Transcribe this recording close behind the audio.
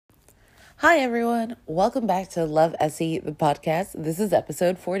Hi, everyone. Welcome back to Love Essie, the podcast. This is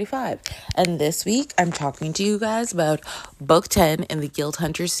episode 45. And this week, I'm talking to you guys about book 10 in the Guild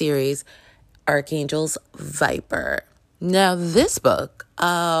Hunter series, Archangel's Viper. Now, this book,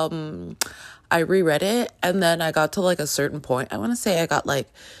 I reread it and then I got to like a certain point. I want to say I got like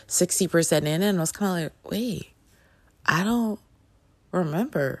 60% in and I was kind of like, wait, I don't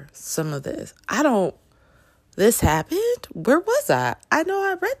remember some of this. This happened? Where was I? I know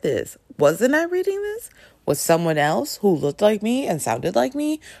I read this. Wasn't I reading this? Was someone else who looked like me and sounded like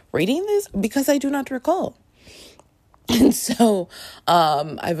me reading this? Because I do not recall. And so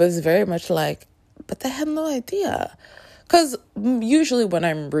I was very much like, but I had no idea. Because usually when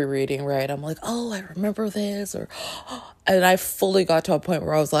I'm rereading, right, I'm like, oh, I remember this. And I fully got to a point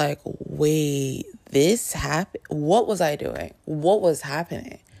where I was like, wait, this happened? What was I doing? What was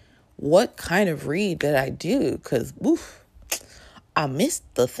happening? What kind of read did I do? Because, I missed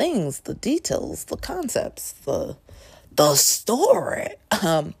the things, the details, the concepts, the story.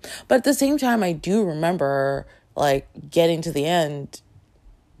 But at the same time, I do remember, like, getting to the end.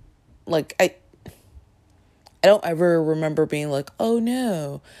 Like, I don't ever remember being like, oh,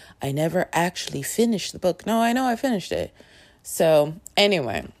 no, I never actually finished the book. No, I know I finished it. So,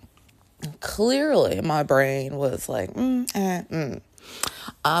 anyway, clearly my brain was like, And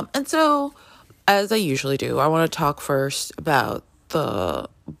so, as I usually do, I want to talk first about the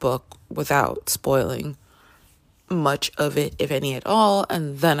book without spoiling much of it, if any at all,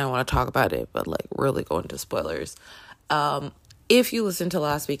 and then I want to talk about it, but like really go into spoilers. If you listened to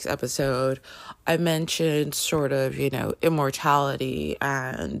last week's episode, I mentioned sort of, immortality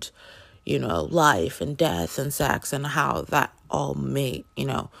and, life and death and sex and how that all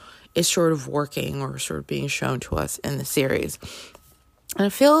is sort of working or sort of being shown to us in the series. And I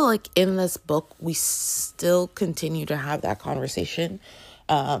feel like in this book, we still continue to have that conversation,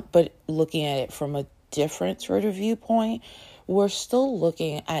 but looking at it from a different sort of viewpoint, we're still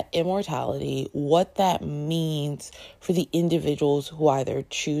looking at immortality, what that means for the individuals who either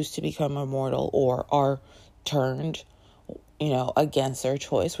choose to become immortal or are turned, against their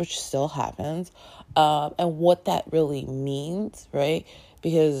choice, which still happens, and what that really means, right?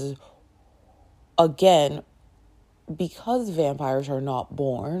 Because, again, because vampires are not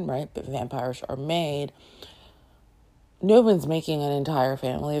born, right, but vampires are made, no one's making an entire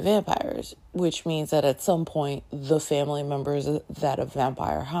family of vampires, which means that at some point, the family members that a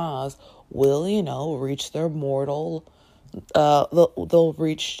vampire has will, reach their mortal, they'll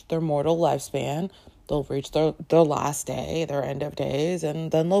reach their mortal lifespan, they'll reach their last day, their end of days, and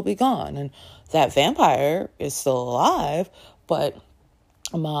then they'll be gone. And that vampire is still alive, but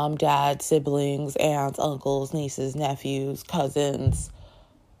mom, dad, siblings, aunts, uncles, nieces, nephews, cousins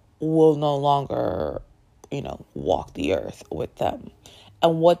will no longer, walk the earth with them.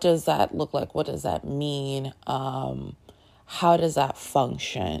 And what does that look like? What does that mean? How does that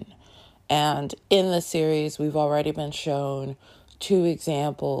function? And in the series, we've already been shown 2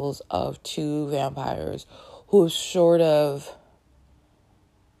 examples of 2 vampires who sort of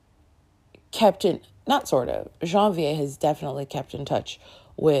Janvier has definitely kept in touch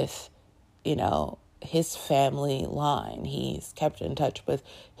with, his family line. He's kept in touch with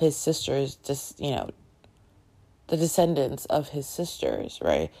his sisters, just, the descendants of his sisters,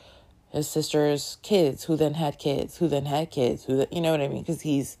 right? His sisters' kids, who then had kids, who then had kids, you know what I mean? Because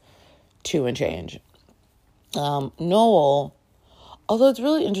he's 2 and change. Noel, although it's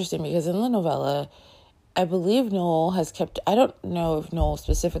really interesting because in the novella, I believe Noel I don't know if Noel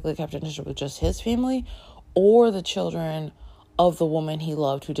specifically kept in touch with just his family or the children of the woman he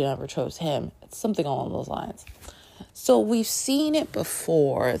loved who never chose him. It's something along those lines. So we've seen it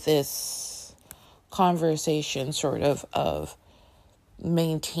before, this conversation sort of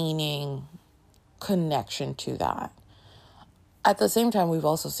maintaining connection to that. At the same time, we've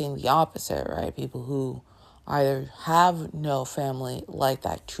also seen the opposite, right? People who either have no family like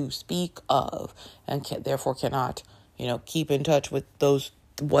that to speak of and therefore cannot, keep in touch with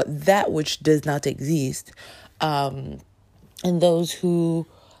that which does not exist. And those who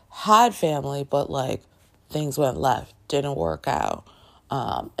had family, but like things went left, didn't work out.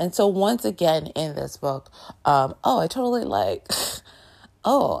 And so once again in this book, I'm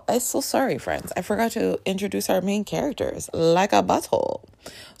so sorry, friends. I forgot to introduce our main characters like a butthole.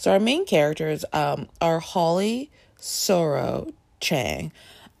 So our main characters are Holly Sorrow Chang.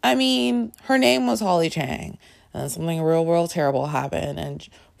 I mean, her name was Holly Chang, and something real terrible happened. And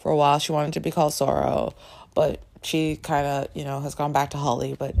for a while, she wanted to be called Sorrow, but she kind of, has gone back to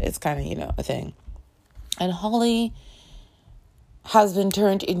Holly, but it's kind of, a thing. And Holly has been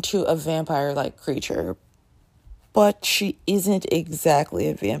turned into a vampire-like creature, but she isn't exactly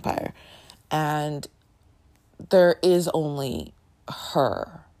a vampire. And there is only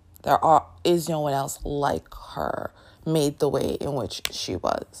her. Is no one else like her, made the way in which she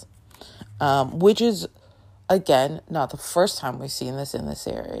was. Which is, again, not the first time we've seen this in the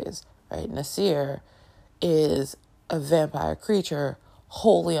series, right? Nasir is a vampire creature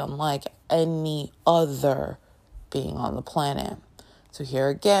wholly unlike any other being on the planet. So here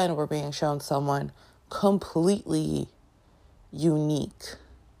again, we're being shown someone completely unique.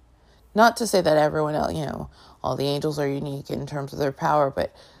 Not to say that everyone else, all the angels are unique in terms of their power,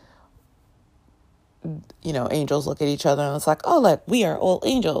 but, angels look at each other and it's like, oh, like, we are all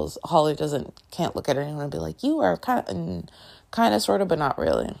angels. Holly can't look at anyone and be like, you are kind of, sort of, but not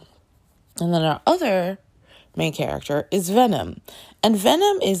really. And then our other main character is Venom. And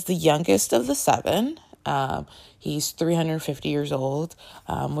Venom is the youngest of the 7. He's 350 years old,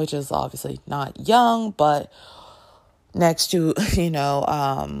 which is obviously not young, but next to,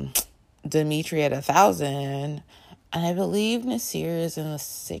 Dimitri at 1,000, and I believe Nasir is in the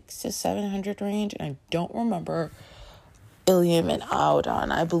 600 to 700 range, and I don't remember Ilium and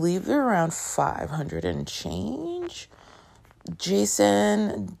Audon. I believe they're around 500 and change.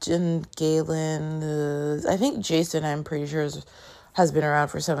 Jason and Galen, I think Jason, I'm pretty sure, has been around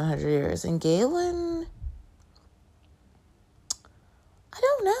for 700 years, and Galen, I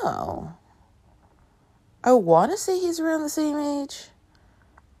don't know. I want to say he's around the same age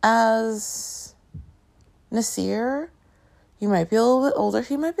as Nasir. He might be a little bit older.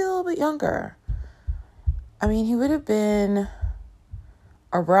 He might be a little bit younger. I mean, he would have been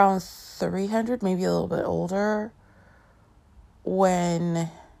around 300, maybe a little bit older,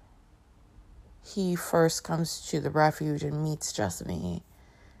 when he first comes to the refuge and meets Jessamy,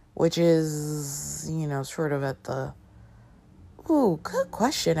 which is, sort of at the... Ooh, good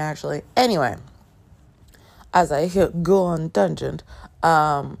question, actually. Anyway, as I go on tangent.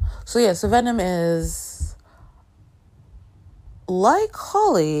 So Venom is, like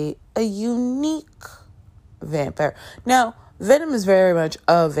Holly, a unique vampire. Now, Venom is very much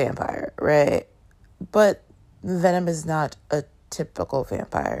a vampire, right? But Venom is not a typical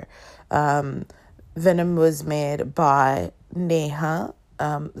vampire. Venom was made by Neha,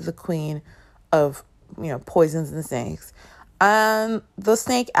 the queen of, poisons and snakes. And the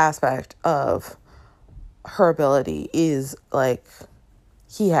snake aspect of her ability is, like,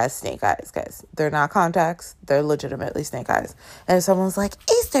 he has snake eyes, guys. They're not contacts. They're legitimately snake eyes. And if someone's like,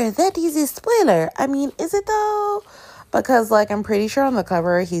 Easter, that is a spoiler. I mean, is it though? Because, like, I'm pretty sure on the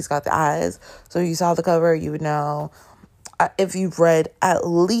cover, he's got the eyes. So if you saw the cover, you would know. If you've read at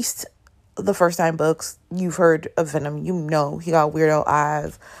least the first 9 books, you've heard of Venom. You know he got weirdo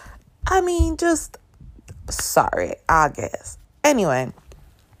eyes. I mean, just, sorry, I guess. Anyway,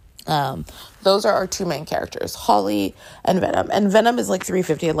 those are our 2 main characters, Holly and Venom. And Venom is like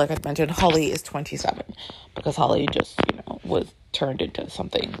 350, and like I mentioned, Holly is 27, because Holly just, was turned into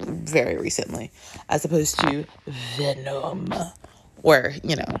something very recently, as opposed to Venom, where,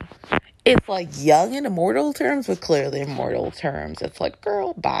 it's like young in immortal terms, but clearly immortal terms. It's like,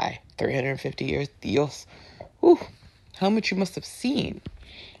 girl, bye. 350 years, Dios. Whew, how much you must have seen.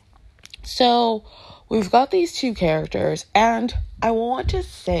 So, we've got these 2 characters, and I want to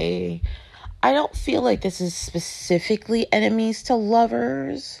say, I don't feel like this is specifically enemies to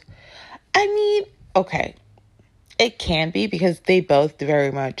lovers. I mean, okay, it can be, because they both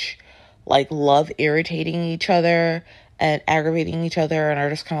very much, like, love irritating each other and aggravating each other, and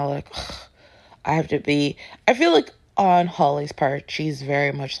are just kind of like, ugh, I feel like on Holly's part, she's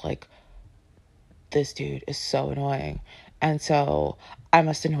very much like, this dude is so annoying, and so I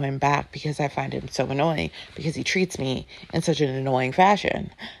must annoy him back because I find him so annoying, because he treats me in such an annoying fashion.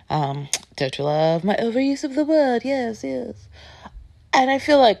 Don't you love my overuse of the word? Yes. And I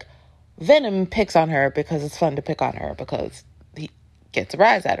feel like Venom picks on her because it's fun to pick on her, because he gets a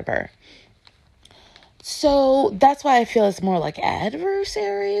rise out of her. So that's why I feel it's more like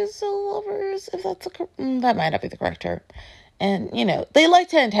adversaries to lovers, if that's that might not be the correct term. And, they like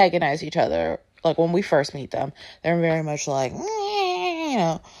to antagonize each other. Like, when we first meet them, they're very much like,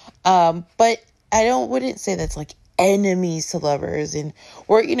 but I wouldn't say that's like enemies to lovers. And,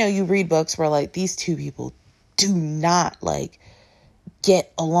 or, you read books where, like, these 2 people do not, like,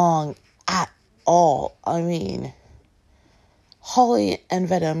 get along at all. I mean, Holly and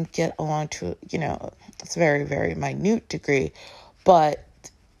Venom get along to, it's a very, very minute degree, but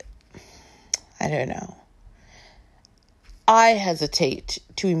I don't know. I hesitate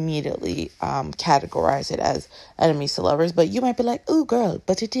to immediately categorize it as enemies to lovers, but you might be like, oh, girl,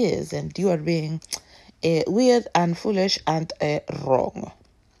 but it is, and you are being weird and foolish and wrong.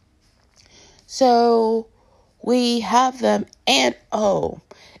 So, we have them. And,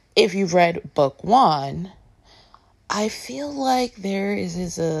 if you've read book one, I feel like there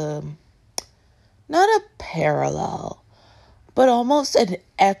is a, not a parallel, but almost an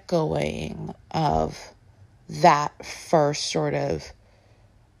echoing of that first sort of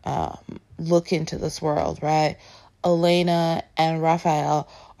look into this world, right? Elena and Raphael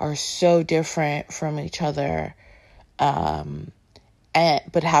are so different from each other,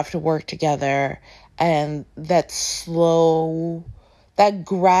 but have to work together. And that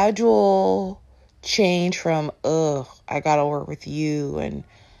gradual change from, I gotta work with you, and,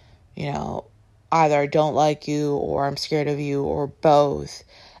 either I don't like you, or I'm scared of you, or both.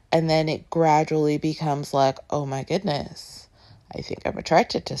 And then it gradually becomes like, oh my goodness, I think I'm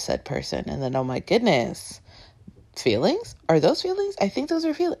attracted to said person. And then, oh my goodness, feelings? Are those feelings? I think those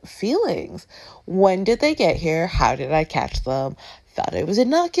are feelings. When did they get here? How did I catch them? Thought I was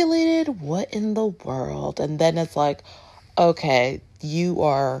inoculated. What in the world? And then it's like, okay, you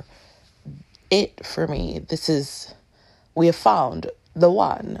are it for me. We have found the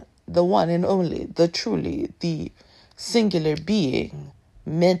one and only, the truly, the singular being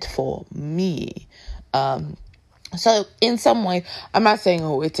meant for me. So in some way, I'm not saying,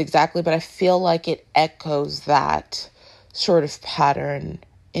 it's exactly, but I feel like it echoes that sort of pattern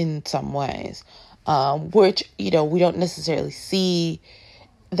in some ways, which, we don't necessarily see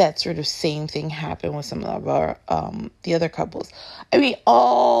that sort of same thing happen with some of our, the other couples. I mean,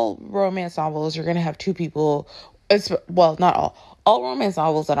 all romance novels, you're going to have two people, not all romance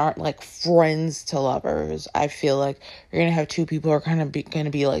novels that aren't like friends to lovers. I feel like you're going to have two people who are kind of going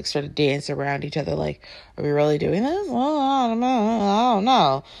to be like sort of dancing around each other. Like, are we really doing this? Well, I don't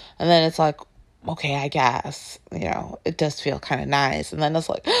know. And then it's like, okay, I guess, it does feel kind of nice. And then it's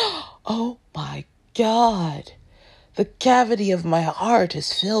like, oh my God. The cavity of my heart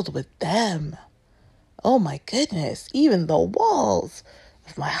is filled with them. Oh my goodness, even the walls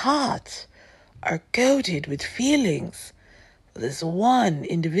of my heart are coated with feelings for this one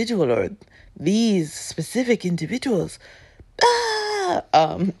individual or these specific individuals.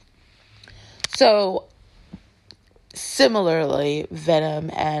 So similarly, Venom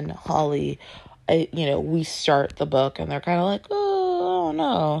and Holly, we start the book and they're kind of like, oh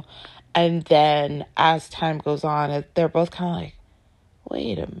no. And then as time goes on, they're both kind of like,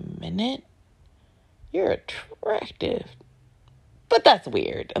 wait a minute, you're attractive. But that's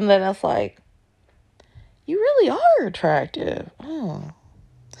weird. And then it's like, you really are attractive. Oh.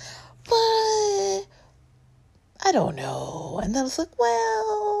 But I don't know. And then it's like,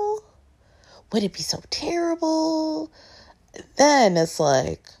 well, would it be so terrible? And then it's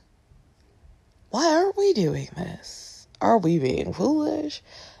like, why aren't we doing this? Are we being foolish?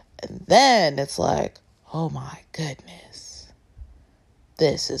 And then it's like, oh my goodness,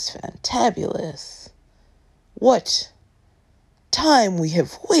 this is fantabulous. What time we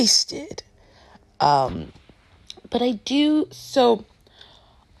have wasted. But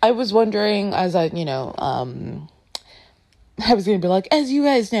I was wondering as I was going to be like, as you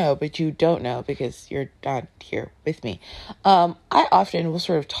guys know, but you don't know because you're not here with me. I often will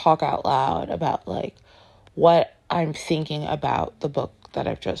sort of talk out loud about like what I'm thinking about the book that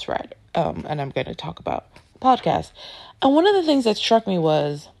I've just read. And I'm going to talk about podcast. And one of the things that struck me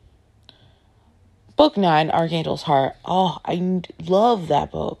was book 9, Archangel's Heart. Oh, I love that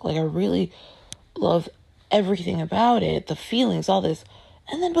book. Like, I really love everything about it, the feelings, all this.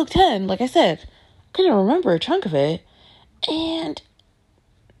 And then book 10, like I said, I couldn't remember a chunk of it. And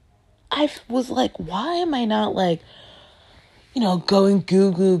I was like, why am I not like, going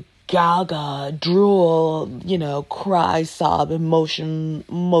goo goo gaga, drool, cry, sob,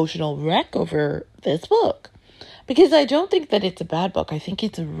 emotional wreck over this book. Because I don't think that it's a bad book. I think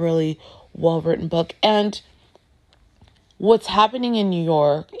it's a really well-written book. And what's happening in New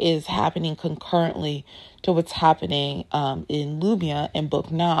York is happening concurrently to what's happening in Lumia in book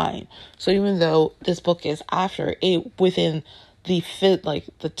 9. So even though this book is after it, within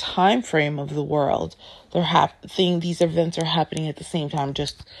the time frame of the world, these events are happening at the same time,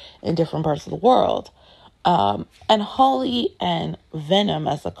 just in different parts of the world. And Holly and Venom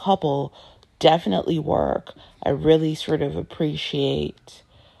as a couple definitely work. I really sort of appreciate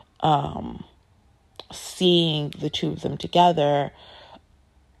seeing the two of them together.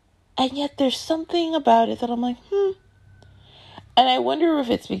 And yet there's something about it that I'm like, And I wonder if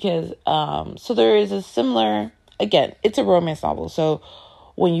it's because, so there is a similar, again, it's a romance novel. So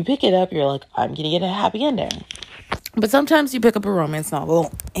when you pick it up, you're like, I'm going to get a happy ending. But sometimes you pick up a romance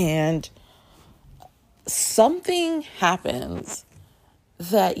novel and something happens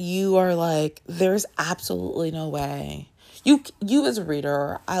that you are like, there's absolutely no way. You as a reader,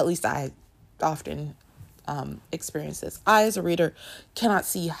 or at least I often experience this. I, as a reader, cannot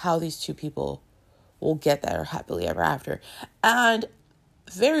see how these two people will get there happily ever after. And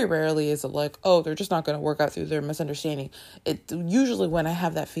very rarely is it like, oh, they're just not going to work out through their misunderstanding. It usually, when I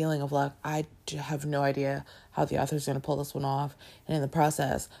have that feeling of like, I have no idea how the author's going to pull this one off, and in the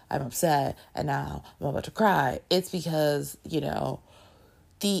process, I'm upset, and now I'm about to cry. It's because,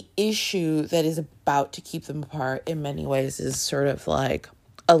 the issue that is about to keep them apart in many ways is sort of like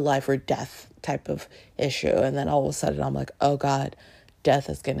a life or death type of issue. And then all of a sudden I'm like, oh God, death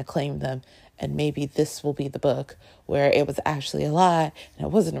is going to claim them. And maybe this will be the book where it was actually a lie and it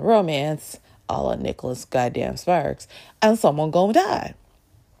wasn't a romance, a la Nicholas goddamn Sparks, and someone gonna die.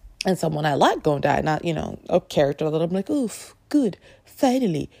 And someone I like gonna die, not, a character that I'm like, oof, good,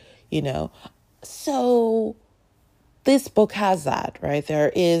 finally, So this book has that, right?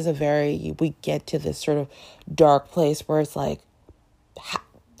 There is we get to this sort of dark place where it's like,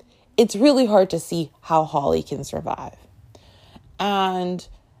 it's really hard to see how Holly can survive. And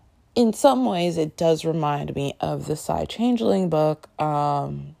in some ways, it does remind me of the Psy Changeling book,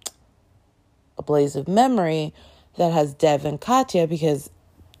 A Blaze of Memory, that has Dev and Katya, because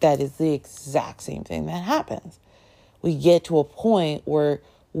that is the exact same thing that happens. We get to a point where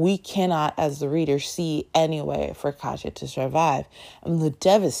we cannot, as the reader, see any way for Katya to survive. And the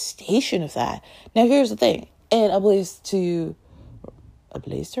devastation of that. Now, here's the thing. In A Blaze to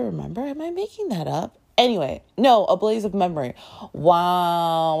Remember? Am I making that up? Anyway, no, A Blaze of Memory.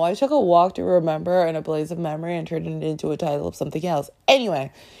 Wow. I took a walk to remember and A Blaze of Memory and turned it into a title of something else.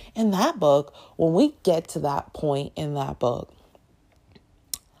 Anyway, in that book, when we get to that point in that book,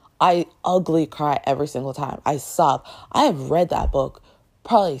 I ugly cry every single time. I sob. I have read that book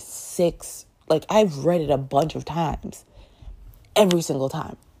probably I've read it a bunch of times. Every single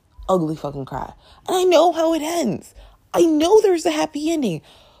time. Ugly fucking cry. And I know how it ends. I know there's a happy ending.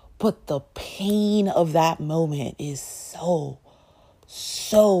 But the pain of that moment is so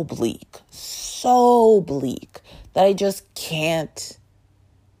bleak. So bleak that I just can't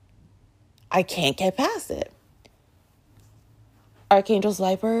get past it. Archangel's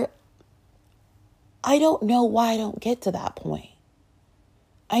Viper, I don't know why I don't get to that point.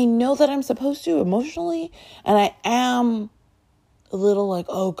 I know that I'm supposed to emotionally, and I am a little like,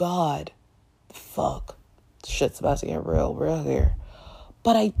 oh God, fuck, shit's about to get real here.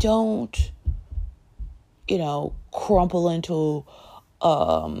 But I don't, crumple into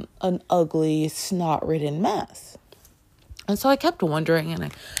an ugly, snot-ridden mess. And so I kept wondering, and I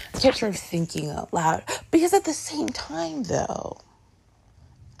kept sort of thinking out loud. Because at the same time,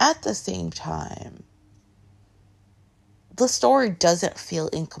 the story doesn't feel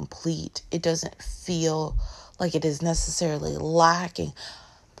incomplete. It doesn't feel like it is necessarily lacking.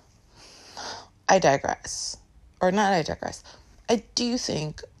 I digress. I do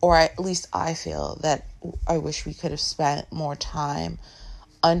think, or at least I feel, that I wish we could have spent more time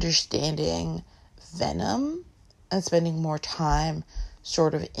understanding Venom and spending more time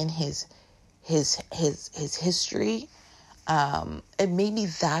sort of in his history. And maybe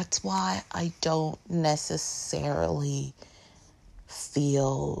that's why I don't necessarily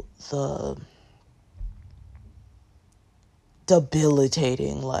feel the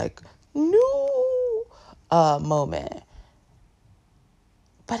debilitating, moment.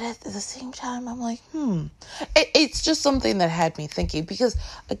 But at the same time, I'm like, It's just something that had me thinking. Because,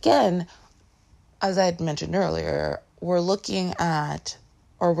 again, as I had mentioned earlier, we're looking at,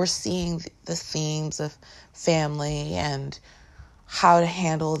 or we're seeing the themes of family and how to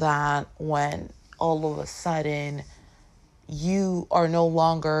handle that when all of a sudden you are no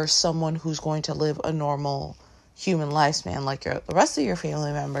longer someone who's going to live a normal human lifespan like the rest of your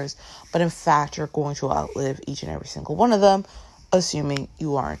family members, but in fact, you're going to outlive each and every single one of them, assuming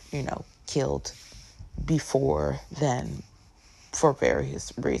you aren't, killed before then for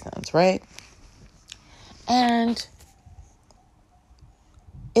various reasons, right? And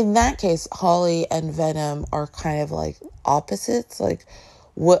in that case, Holly and Venom are kind of like opposites. Like,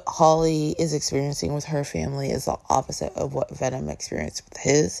 what Holly is experiencing with her family is the opposite of what Venom experienced with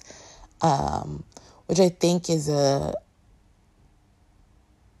his, which I think is I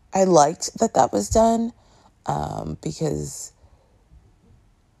liked that was done, because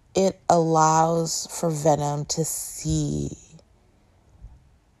it allows for Venom to see,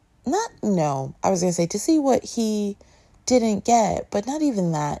 to see what he didn't get, but not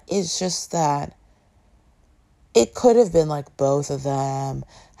even that. It's just that it could have been like both of them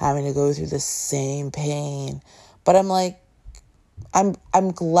having to go through the same pain. But I'm like, I'm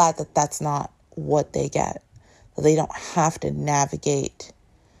glad that that's not what they get. That they don't have to navigate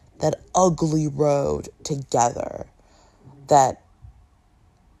that ugly road together. That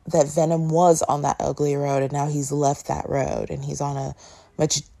that Venom was on that ugly road, and now he's left that road and he's on a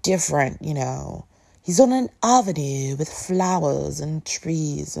much different, he's on an avenue with flowers and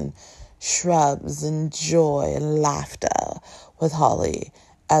trees and shrubs and joy and laughter with Holly,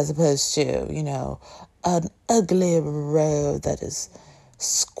 as opposed to, an ugly road that is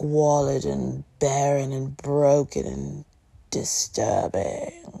squalid and barren and broken and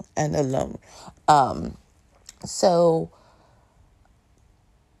disturbing and alone. So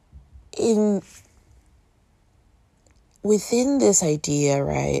within this idea,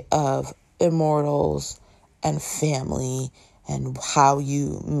 right, of immortals and family and how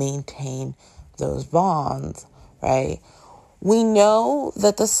you maintain those bonds, right, we know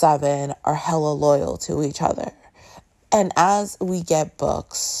that the seven are hella loyal to each other. And as we get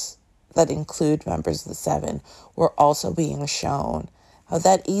books that include members of the seven, we're also being shown how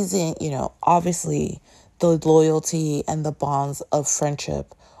that isn't, obviously the loyalty and the bonds of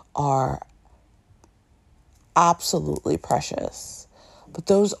friendship are absolutely precious. But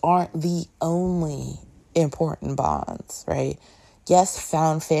those aren't the only important bonds, right? Yes,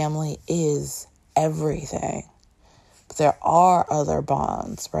 found family is everything. But there are other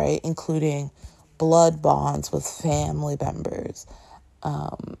bonds, right? Including blood bonds with family members.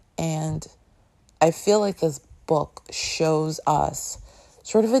 And I feel like this book shows us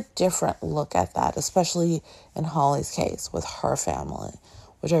sort of a different look at that, especially in Holly's case with her family,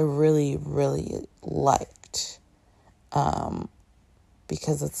 which I really, really liked.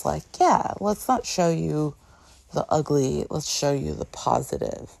 Because it's like, yeah, let's not show you the ugly, let's show you the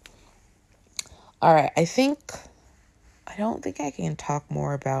positive. All right, I don't think I can talk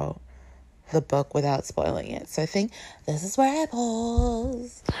more about the book without spoiling it. So I think this is where I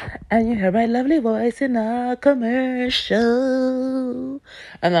pause. And you hear my lovely voice in a commercial.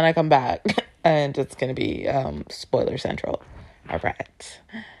 And then I come back and it's going to be spoiler central. All right.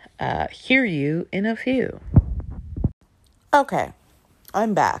 Hear you in a few. Okay,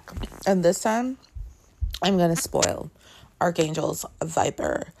 I'm back. And this time, I'm going to spoil Archangel's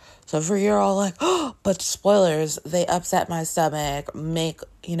Viper. So for you're all like, oh, but spoilers, they upset my stomach, make,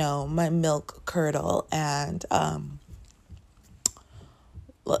 my milk curdle, and,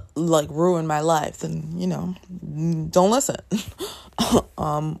 ruin my life, then, don't listen.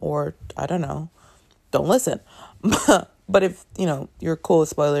 Or, I don't know, don't listen. But if, you're cool with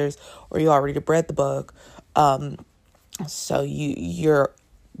spoilers, or you already read the book, so you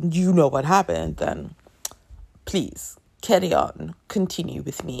know what happened, then please carry on, continue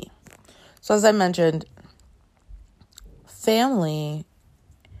with me. So as I mentioned, family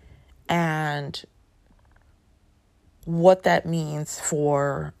and what that means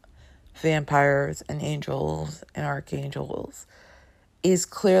for vampires and angels and archangels is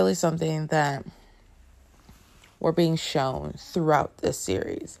clearly something that we're being shown throughout this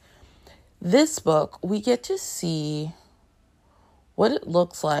series. This book, we get to see what it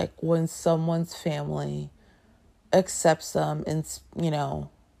looks like when someone's family accepts them and,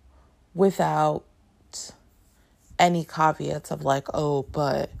 without any caveats of like, oh,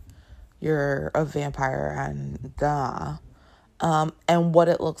 but you're a vampire and and what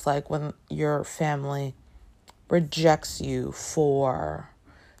it looks like when your family rejects you for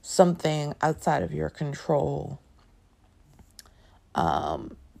something outside of your control.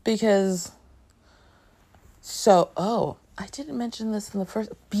 Because I didn't mention this in the first,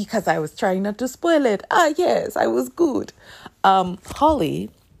 because I was trying not to spoil it. Yes, I was good.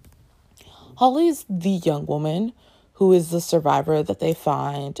 Holly's the young woman who is the survivor that they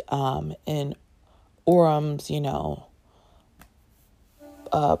find in Orum's,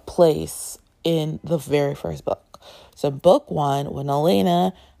 place in the very first book. So book 1, when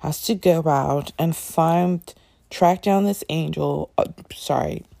Elena has to go out and track down this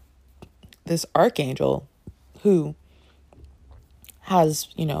this archangel who has,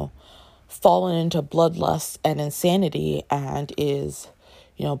 fallen into bloodlust and insanity and is,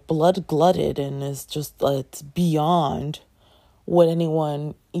 blood glutted and is just, it's beyond what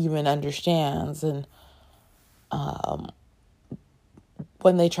anyone even understands. And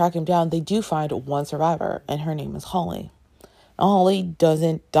when they track him down, they do find one survivor, and her name is Holly. And Holly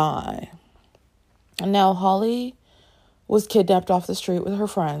doesn't die. And now Holly was kidnapped off the street with her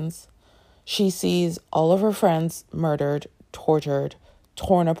friends. She sees all of her friends murdered, tortured,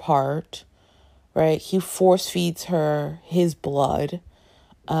 torn apart, right? He force feeds her his blood.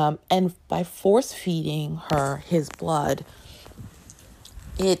 And by force feeding her his blood,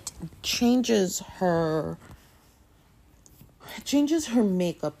 it changes her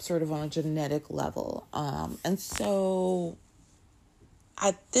makeup sort of on a genetic level. And so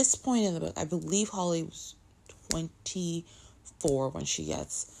at this point in the book, I believe Holly was 24 4 when she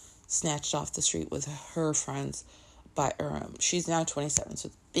gets snatched off the street with her friends by Urim. She's now 27, so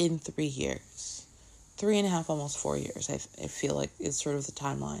it's been 3 years. 3.5, almost 4 years, I feel like is sort of the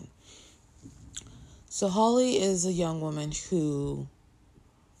timeline. So Holly is a young woman who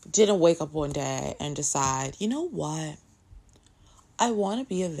didn't wake up one day and decide, you know what? I want to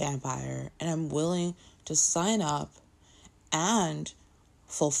be a vampire and I'm willing to sign up and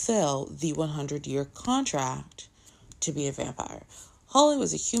fulfill the 100-year contract to be a vampire. Holly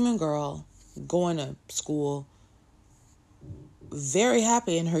was a human girl going to school, very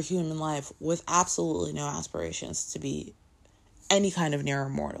happy in her human life with absolutely no aspirations to be any kind of near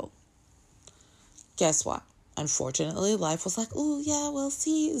immortal. Guess what? Unfortunately, life was like, oh, yeah, well,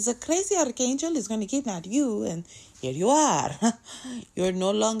 see, the crazy archangel is going to kidnap you, and here you are. You're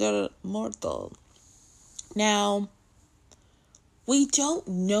no longer mortal. Now, we don't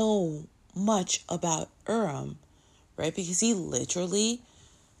know much about Urim, right? Because he literally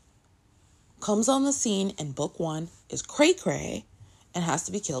comes on the scene in book 1, is cray-cray, and has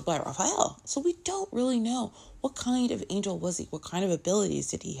to be killed by Raphael. So we don't really know what kind of angel was he? What kind of abilities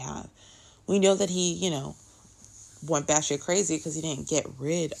did he have? We know that he, went batshit crazy because he didn't get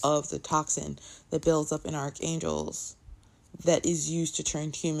rid of the toxin that builds up in archangels that is used to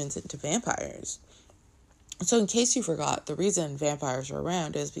turn humans into vampires. So in case you forgot, the reason vampires are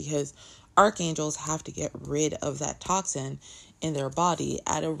around is because archangels have to get rid of that toxin in their body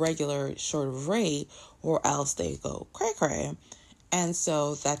at a regular sort of rate, or else they go cray-cray. And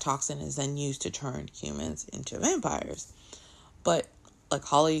so that toxin is then used to turn humans into vampires. But like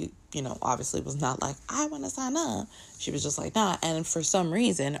Holly, obviously was not like, I want to sign up. She was just like, nah. And for some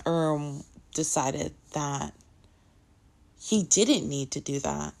reason, decided that he didn't need to do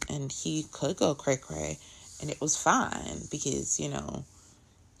that and he could go cray-cray and it was fine because,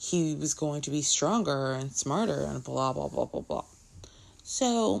 he was going to be stronger and smarter and blah, blah, blah, blah, blah.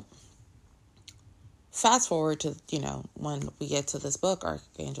 So fast forward to, when we get to this book,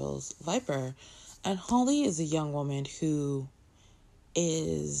 Archangel's Viper, and Holly is a young woman who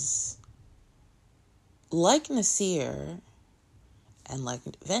is like Nasir and like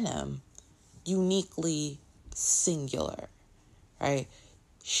Venom, uniquely singular, right?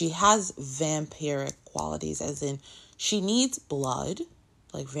 She has vampiric qualities, as in she needs blood,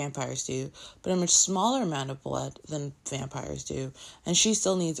 like vampires do, but a much smaller amount of blood than vampires do. And she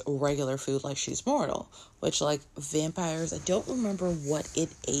still needs regular food like she's mortal, which like vampires, I don't remember what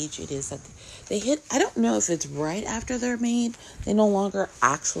age it is that they hit. I don't know if it's right after they're made. They no longer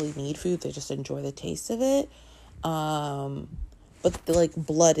actually need food. They just enjoy the taste of it. But like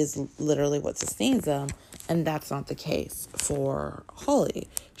blood is literally what sustains them. And that's not the case for Holly.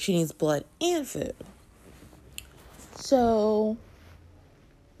 She needs blood and food. So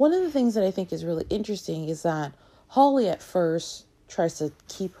one of the things that I think is really interesting is that Holly at first tries to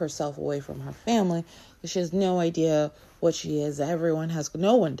keep herself away from her family because she has no idea what she is.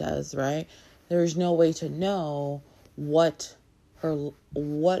 No one does, right? There's no way to know what are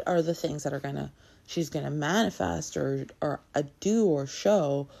the things that she's gonna manifest or do or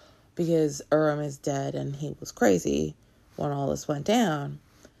show, because Urim is dead and he was crazy when all this went down.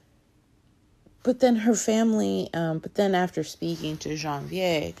 But then her family, after speaking to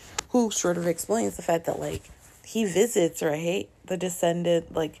Janvier, who sort of explains the fact that, like, he visits, right, the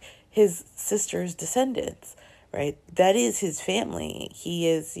descendant, like, his sister's descendants, right? That is his family. He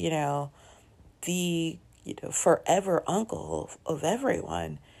is, the, forever uncle of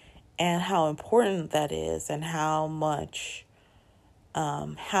everyone, and how important that is, and how much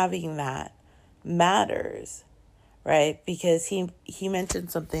having that matters, right? Because he mentioned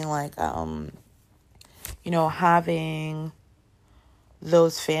something like, having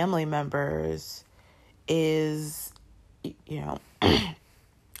those family members is,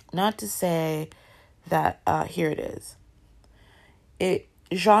 not to say that, here it is.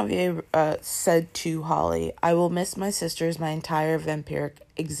 Janvier said to Holly, I will miss my sisters my entire vampiric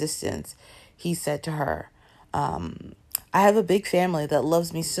existence, he said to her. I have a big family that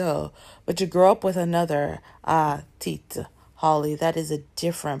loves me so, but to grow up with another, Tite, Holly, that is a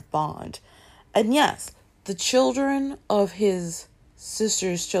different bond. And yes, the children of his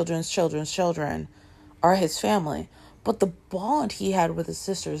sister's children's children are his family. But the bond he had with his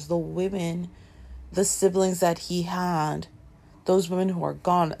sisters, the women, the siblings that he had, those women who are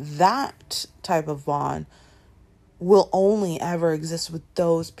gone, that type of bond will only ever exist with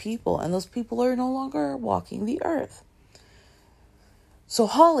those people. And those people are no longer walking the earth. So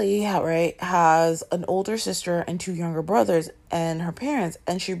Holly, right, has an older sister and 2 younger brothers and her parents.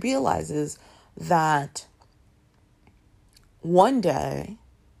 And she realizes that one day,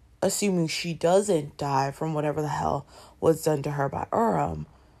 assuming she doesn't die from whatever the hell was done to her by Urim,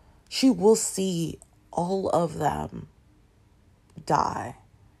 she will see all of them die.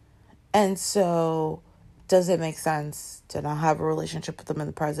 And so, does it make sense to not have a relationship with them in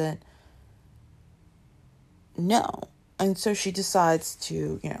the present? No. And so she decides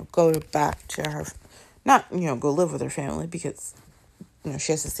to, go back to her, not, go live with her family, because,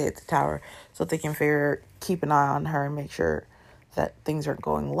 she has to stay at the tower so they can keep an eye on her and make sure that things aren't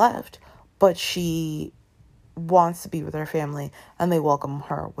going left. But she wants to be with her family, and they welcome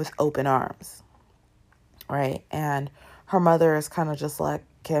her with open arms, right? And her mother is kind of just like,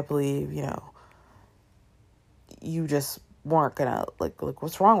 can't believe, you just weren't gonna, like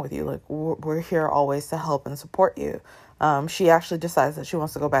what's wrong with you? Like, we're here always to help and support you. She actually decides that she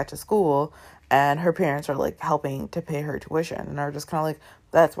wants to go back to school, and her parents are like helping to pay her tuition, and are just kind of like,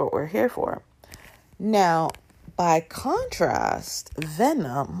 that's what we're here for. Now, by contrast,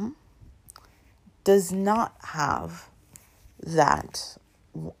 Venom does not have that,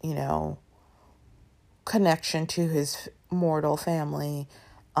 connection to his mortal family,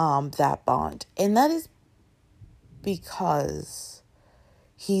 that bond. And that is because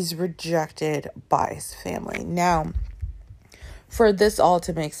he's rejected by his family. Now, for this all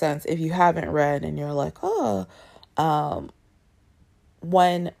to make sense, if you haven't read and you're like,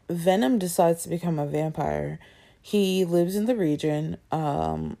 when Venom decides to become a vampire, he lives in the region.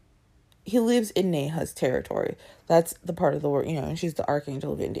 He lives in Neha's territory. That's the part of the world, and she's the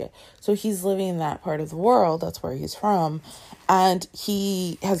Archangel of India. So he's living in that part of the world. That's where he's from. And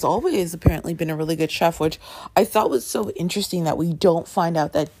he has always apparently been a really good chef, which I thought was so interesting that we don't find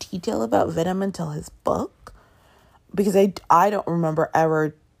out that detail about Venom until his book. Because I don't remember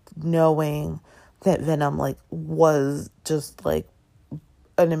ever knowing that Venom, was just,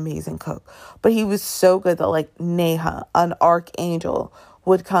 an amazing cook. But he was so good that, Neha, an archangel,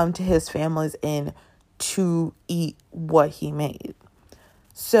 would come to his family's inn to eat what he made.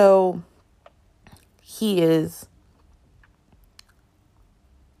 So he is,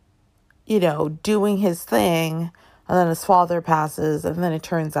 doing his thing, and then his father passes, and then it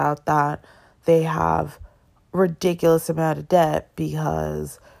turns out that they have ridiculous amount of debt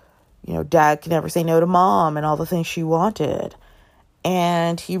because, dad can never say no to mom and all the things she wanted.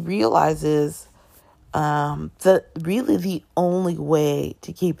 And he realizes that really the only way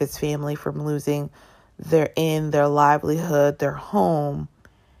to keep his family from losing their livelihood, their home,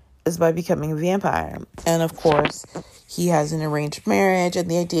 is by becoming a vampire. And of course, he has an arranged marriage,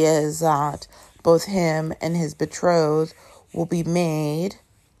 and the idea is that both him and his betrothed will be made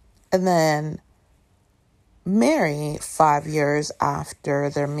and then marry 5 years after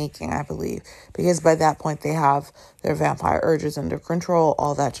their making, I believe, because by that point they have their vampire urges under control,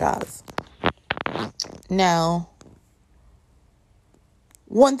 all that jazz. Now,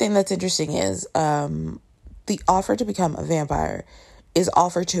 one thing that's interesting is the offer to become a vampire is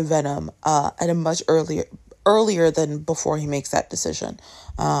offered to Venom at a much earlier than before he makes that decision.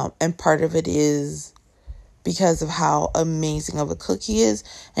 And part of it is because of how amazing of a cook he is.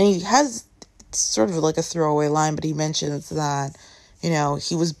 And he has sort of like a throwaway line, but he mentions that,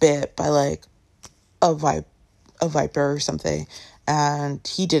 he was bit by a viper or something, and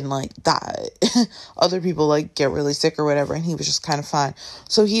he didn't die. Other people get really sick or whatever, and he was just kind of fine.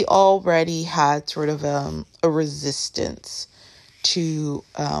 So he already had sort of a resistance to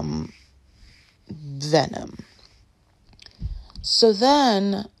Venom. So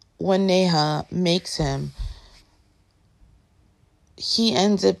then when Neha makes him, he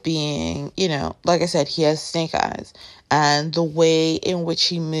ends up being, like I said, he has snake eyes, and the way in which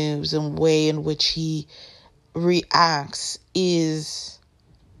he moves and way in which he reacts is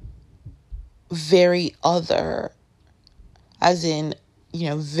very other, as in,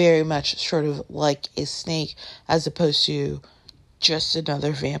 very much sort of like a snake as opposed to just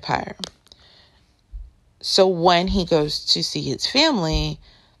another vampire. So when he goes to see his family,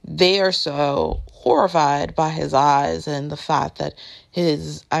 they are so horrified by his eyes and the fact that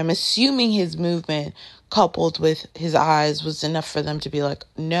I'm assuming his movement coupled with his eyes was enough for them to be like,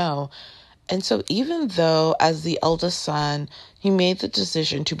 no. And so even though as the eldest son, he made the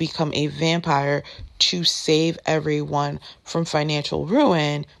decision to become a vampire to save everyone from financial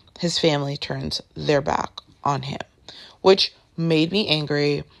ruin, his family turns their back on him, which made me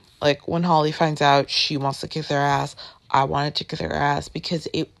angry. When Holly finds out she wants to kick their ass, I wanted to kick their ass because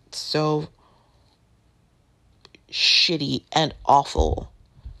it's so shitty and awful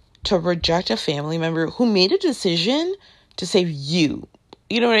to reject a family member who made a decision to save you.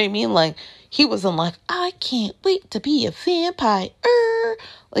 You know what I mean? He wasn't like, I can't wait to be a vampire.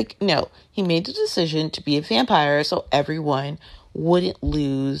 No, he made the decision to be a vampire so everyone wouldn't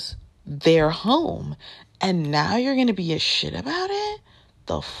lose their home. and now you're going to be a shit about it?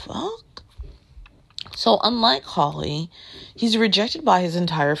 The fuck? So unlike Holly, he's rejected by his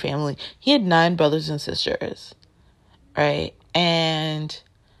entire family. He had 9 brothers and sisters, right? And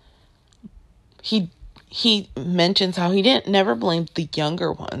he mentions how he never blamed the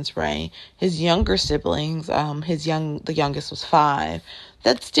younger ones, right? His younger siblings, the youngest was 5.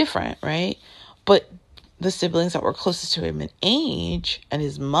 That's different, right? But the siblings that were closest to him in age and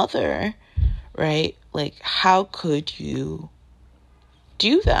his mother, right? Like, how could you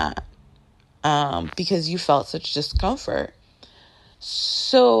do that? Because you felt such discomfort.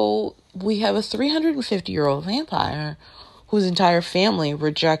 So we have a 350-year-old vampire whose entire family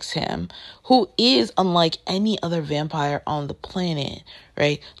rejects him, who is unlike any other vampire on the planet,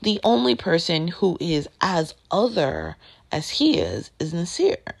 right? The only person who is as other as he is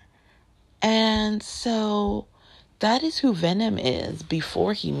Nasir. And so that is who Venom is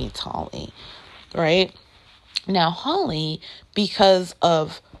before he meets Holly, right? Now, Holly, because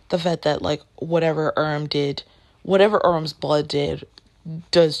of the fact that, like, whatever Erm's blood did,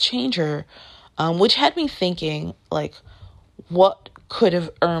 does change her, which had me thinking, like, what could have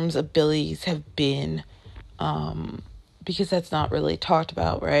Erm's abilities have been, because that's not really talked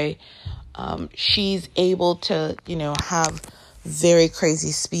about, right? She's able to, have very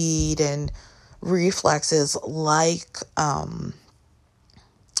crazy speed and reflexes like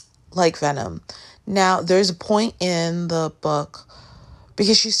Venom. Now, there's a point in the book,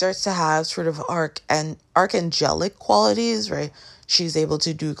 because she starts to have sort of archangelic qualities, right? She's able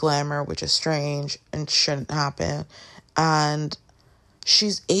to do glamour, which is strange and shouldn't happen. And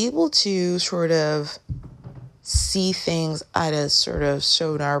she's able to sort of see things at a sort of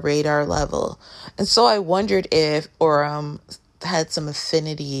sonar radar level. And so I wondered if Orem had some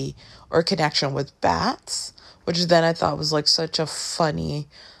affinity or connection with bats, which then I thought was like such a funny,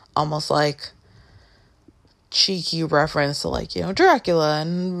 almost like cheeky reference to, like, Dracula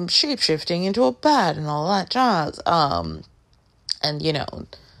and shapeshifting into a bat and all that jazz. And,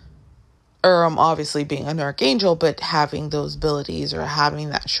 Urim obviously being an archangel, but having those abilities or having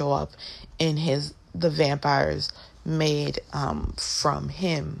that show up in the vampires made from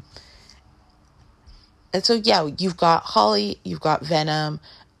him. And so, yeah, you've got Holly, you've got Venom,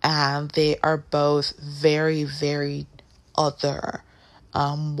 and they are both very, very other,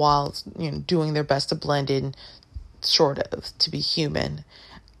 while, doing their best to blend in, sort of, to be human.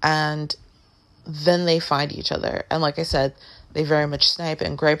 And then they find each other. And like I said, they very much snipe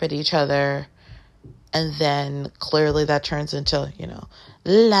and gripe at each other. And then clearly that turns into,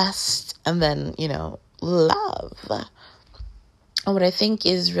 lust. And then, love. And what I think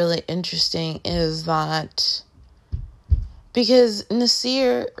is really interesting is that, because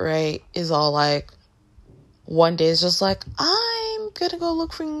Nasir, right, is all like, one day is just like, I'm gonna go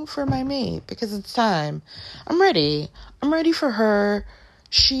look for my mate because it's time. I'm ready for her.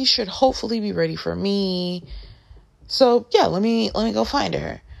 She should hopefully be ready for me. So yeah, let me go find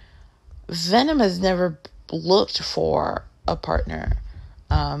her. Venom has never looked for a partner.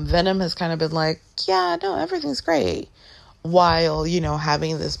 Venom has kind of been like, yeah, no, everything's great, while,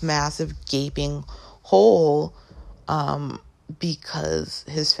 having this massive gaping hole, because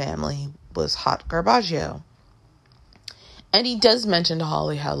his family was hot garbaggio. And he does mention to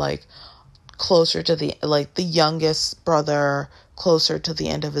Holly how, like, closer to the youngest brother, closer to the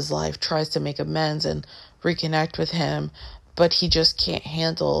end of his life, tries to make amends and reconnect with him, but he just can't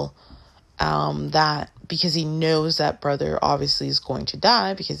handle that, because he knows that brother obviously is going to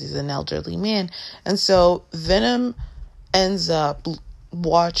die because he's an elderly man. And so Venom ends up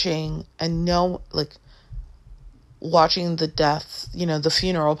watching the deaths, the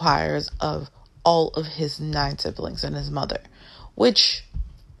funeral pyres of all of his 9 siblings and his mother, which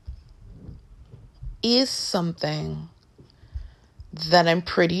is something that I'm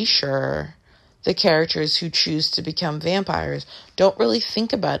pretty sure the characters who choose to become vampires don't really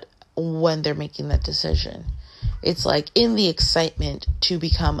think about when they're making that decision. It's like, in the excitement to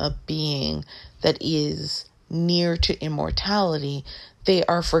become a being that is near to immortality, they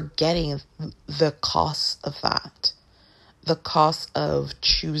are forgetting the cost of that. The cost of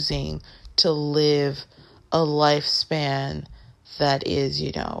choosing to live a lifespan that is,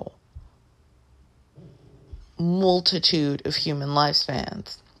 multitude of human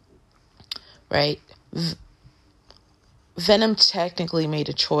lifespans, right? Venom technically made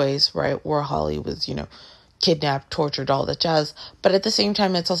a choice, right, where Holly was, kidnapped, tortured, all that jazz. But at the same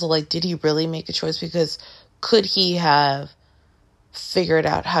time, it's also like, did he really make a choice? Because could he have figured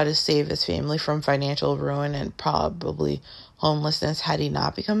out how to save his family from financial ruin and probably homelessness had he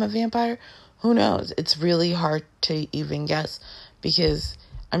not become a vampire? Who knows? It's really hard to even guess, because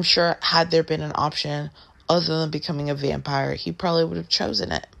I'm sure had there been an option other than becoming a vampire, he probably would have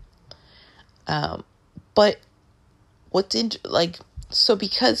chosen it. But so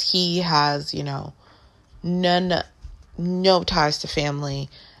because he has, no ties to family,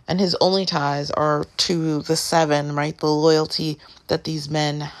 and his only ties are to the seven, right? The loyalty that these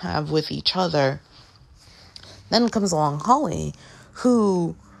men have with each other. Then comes along Holly,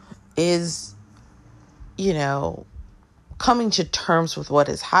 who is, coming to terms with what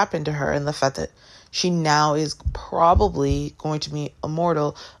has happened to her and the fact that she now is probably going to be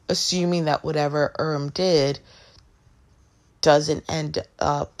immortal, assuming that whatever did doesn't end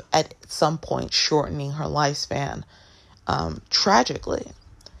up at some point shortening her lifespan, tragically.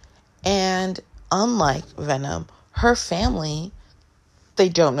 And unlike Venom, her family, they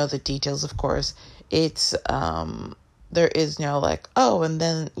don't know the details, of course. It's, there is no and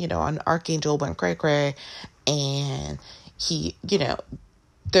then, an archangel went cray-cray, and he,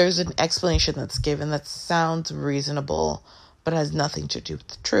 there's an explanation that's given that sounds reasonable, but has nothing to do with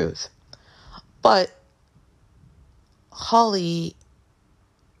the truth. But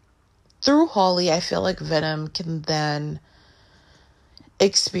through Holly, I feel like Venom can then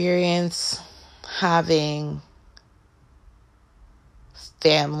experience having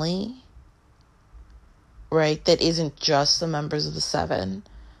family, right? That isn't just the members of the seven.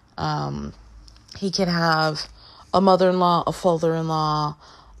 He can have a mother-in-law, a father-in-law,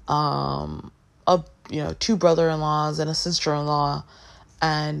 two brother-in-laws and a sister-in-law,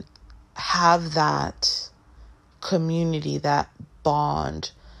 and have that community, that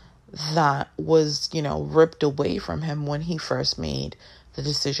bond that was, ripped away from him when he first made the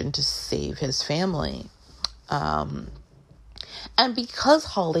decision to save his family. And because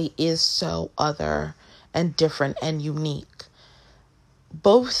Holly is so other and different and unique,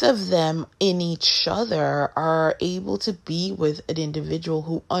 both of them in each other are able to be with an individual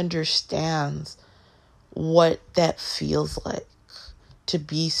who understands what that feels like to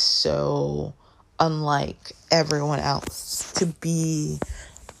be so unlike everyone else, to be,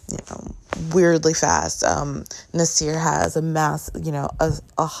 weirdly fast. Nasir has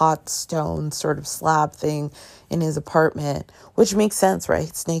a hot stone sort of slab thing in his apartment, which makes sense,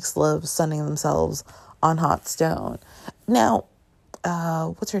 right? Snakes love sunning themselves on hot stone. Now,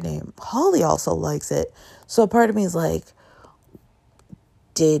 what's her name? Holly also likes it. So a part of me is like,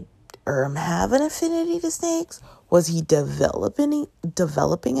 did have an affinity to snakes? Was he developing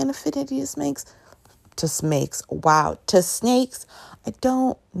an affinity to snakes? To snakes? I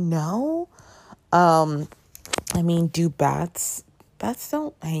don't know. Do bats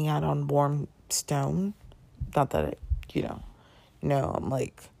don't hang out on warm stone? Not that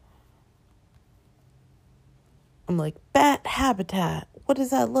I'm like, bat habitat. What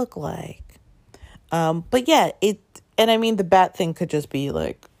does that look like? But yeah, the bat thing could just be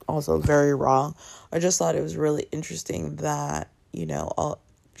also very wrong. I just thought it was really interesting that,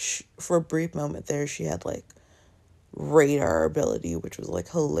 for a brief moment there, she had radar ability, which was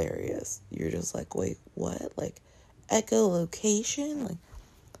hilarious. You're just wait, what? Echolocation?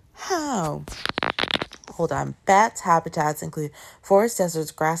 How? Hold on. Bats' habitats include forests,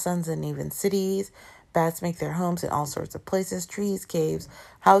 deserts, grasslands, and even cities. Bats make their homes in all sorts of places. Trees, caves,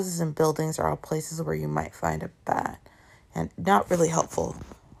 houses, and buildings are all places where you might find a bat. And not really helpful.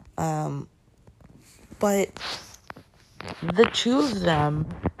 But the two of them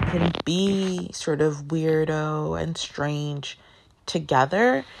can be sort of weirdo and strange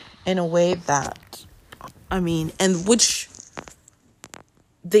together in a way that, and which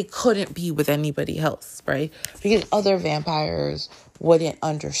they couldn't be with anybody else, right? Because other vampires wouldn't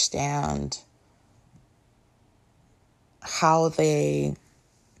understand how I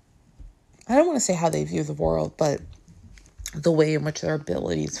don't want to say how they view the world, but the way in which their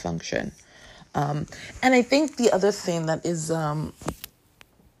abilities function. And I think the other thing that is,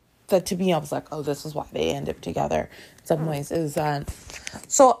 that to me, I was like, oh, this is why they end up together in some ways, is that,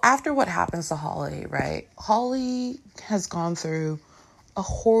 so after what happens to Holly, right? Holly has gone through a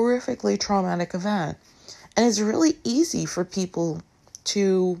horrifically traumatic event. And it's really easy for people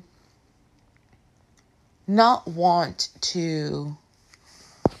to not want to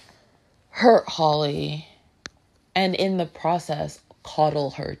hurt Holly and in the process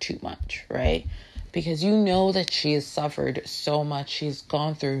coddle her too much, right? Because that she has suffered so much. She's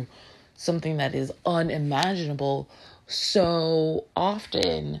gone through something that is unimaginable. So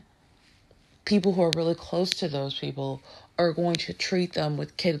often, people who are really close to those people are going to treat them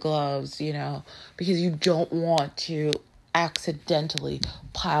with kid gloves, because you don't want to accidentally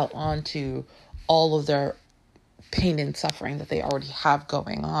pile onto all of their pain and suffering that they already have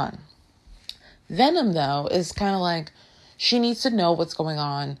going on. Venom, though, is kind of she needs to know what's going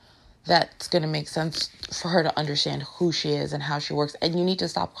on that's going to make sense for her to understand who she is and how she works. And you need to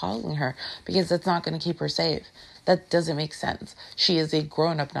stop calling her, because that's not going to keep her safe. That doesn't make sense. She is a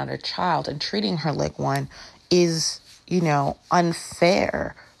grown-up, not a child, and treating her like one is,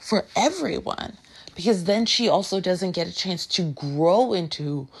 unfair for everyone. Because then she also doesn't get a chance to grow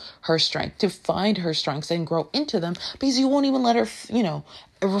into her strength, to find her strengths and grow into them, because you won't even let her,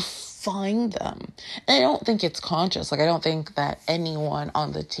 refine them. And I don't think it's conscious. Like, I don't think that anyone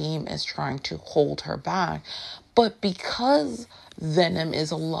on the team is trying to hold her back. But because Venom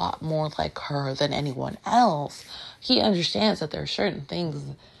is a lot more like her than anyone else, he understands that there are certain things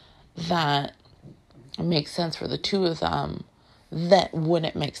that make sense for the two of them that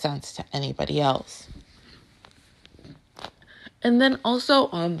wouldn't make sense to anybody else. And then also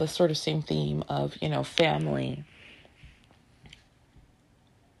on the sort of same theme of, family,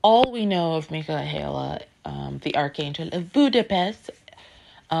 all we know of Michaela, the Archangel of Budapest,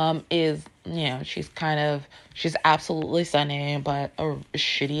 is, she's absolutely stunning, but a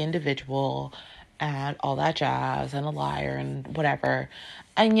shitty individual and all that jazz, and a liar and whatever.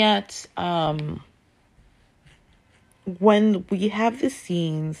 And yet, when we have the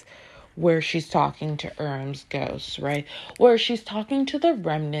scenes where she's talking to Urim's ghost, right? Where she's talking to the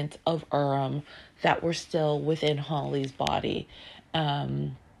remnants of Urim that were still within Holly's body,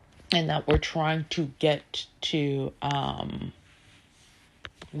 and that we're trying to get to,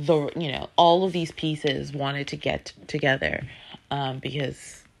 all of these pieces wanted to get together,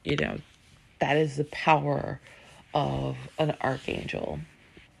 because, that is the power of an archangel.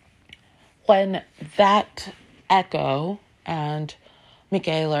 When that Echo and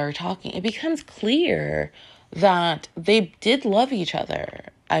Michaela are talking, it becomes clear that they did love each other.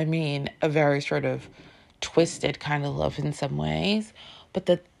 I mean, a very sort of twisted kind of love in some ways, but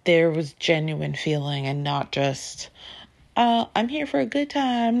that there was genuine feeling and not just, I'm here for a good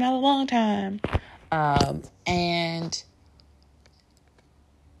time, not a long time. And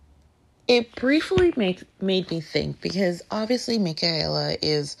it briefly made me think, because obviously Michaela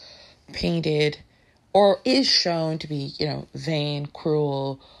is painted or is shown to be, vain,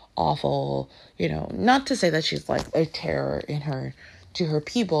 cruel, awful, not to say that she's like a terror to her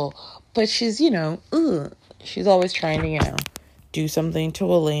people, but she's, she's always trying to, do something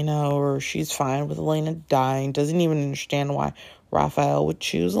to Elena, or she's fine with Elena dying, doesn't even understand why Raphael would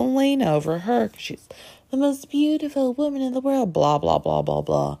choose Elena over her, 'cause she's the most beautiful woman in the world, blah, blah, blah, blah,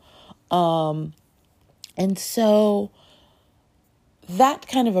 blah. And so that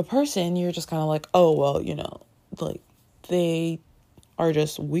kind of a person, you're just kind of like, oh, well, like, they are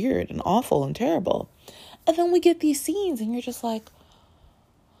just weird and awful and terrible. And then we get these scenes and you're just like,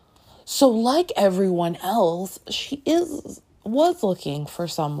 so like everyone else, she was looking for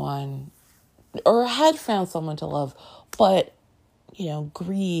someone, or had found someone to love, but,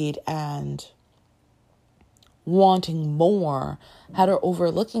 greed and wanting more had her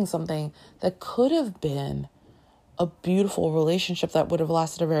overlooking something that could have been a beautiful relationship that would have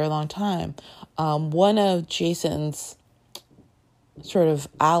lasted a very long time. One of Jason's sort of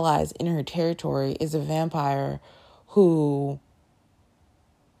allies in her territory is a vampire who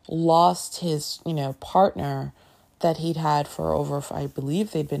lost his, partner that he'd had for over, I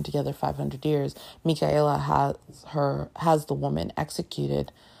believe they'd been together 500 years. Michaela has the woman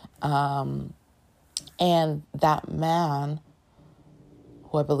executed. And that man,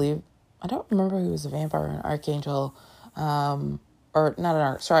 who I believe, I don't remember who was a vampire or an archangel, or not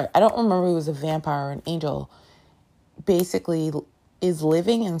an I don't remember who was a vampire or an angel, basically is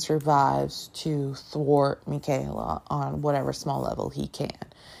living and survives to thwart Michaela on whatever small level he can.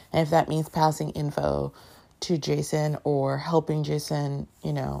 And if that means passing info to Jason or helping Jason,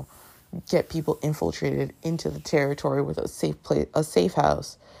 get people infiltrated into the territory with a safe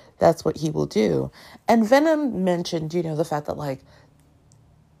house, that's what he will do. And Venom mentioned, the fact that, like,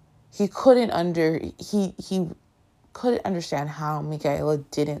 he couldn't understand how Michaela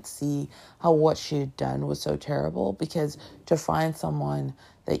didn't see how what she had done was so terrible, because to find someone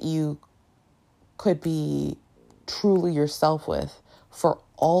that you could be truly yourself with for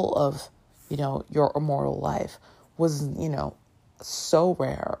all of, your immortal life was, so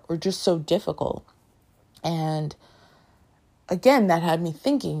rare or just so difficult. And again, that had me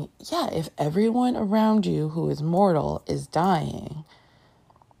thinking, yeah, if everyone around you who is mortal is dying,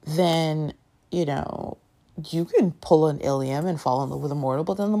 then, you can pull an Ilium and fall in love with a mortal,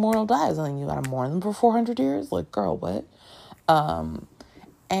 but then the mortal dies, and then you gotta mourn them for 400 years? Like, girl, what?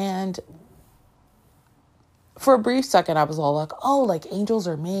 And for a brief second, I was all like, oh, like, angels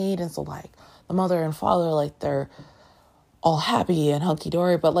are made, and so, like, the mother and father, like, they're all happy and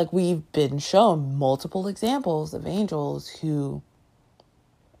hunky-dory, but, like, we've been shown multiple examples of angels who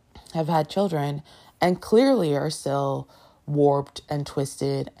have had children and clearly are still warped and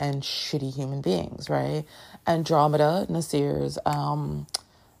twisted and shitty human beings, right? Andromeda, Nasir's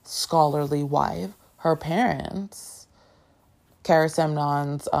scholarly wife, her parents,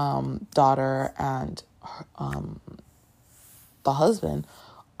 Karasemnon's daughter and the husband,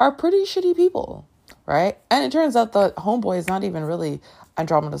 are pretty shitty people, right? And it turns out the homeboy is not even really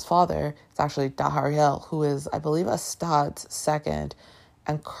Andromeda's father. It's actually Dahariel, who is, I believe, Astad's second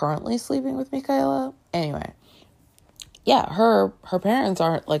and currently sleeping with Michaela. Anyway, yeah, her parents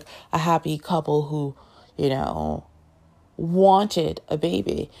aren't like a happy couple who, wanted a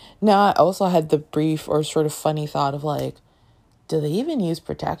baby. Now, I also had the brief or sort of funny thought of like, do they even use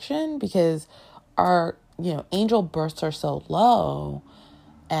protection? Because our, angel births are so low.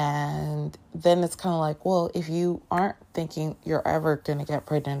 And then it's kind of like, well, if you aren't thinking you're ever going to get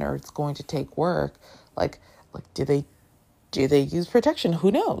pregnant or it's going to take work, like do they use protection?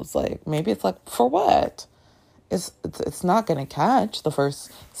 Who knows? Like, maybe it's like, for what? It's not going to catch the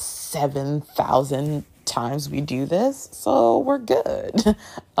first 7,000 times we do this, so we're good.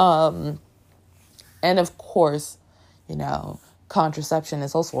 And of course, contraception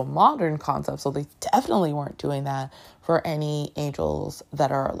is also a modern concept, so they definitely weren't doing that for any angels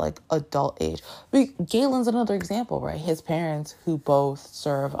that are like adult age. Galen's another example, right? His parents, who both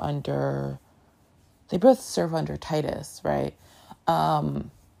serve under Titus, right?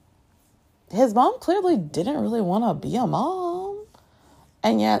 His mom clearly didn't really want to be a mom,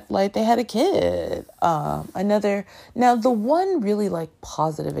 and yet like they had a kid. Now the one really like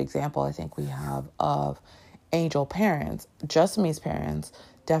positive example I think we have of angel parents, Jessamy's parents,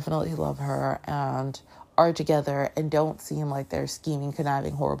 definitely love her and are together and don't seem like they're scheming,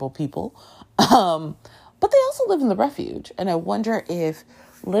 conniving, horrible people. But they also live in the refuge. And I wonder if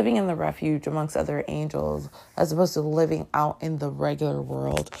living in the refuge amongst other angels, as opposed to living out in the regular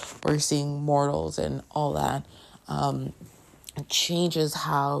world where you're seeing mortals and all that, changes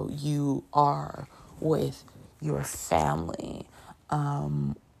how you are with your family.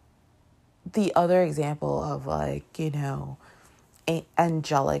 The other example of like,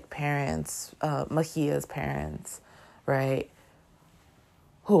 angelic parents, Mahia's parents, right?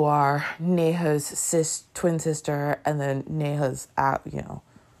 Who are Neha's twin sister and then Neha's,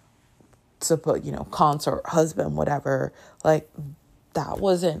 consort husband, whatever. Like, that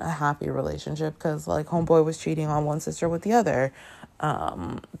wasn't a happy relationship because like homeboy was cheating on one sister with the other,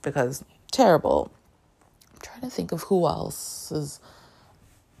 because terrible. I'm trying to think of who else's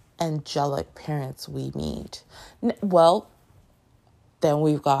angelic parents we meet. Well, then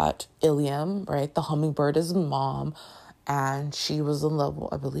we've got Ilium, right? The hummingbird is mom, and she was in love,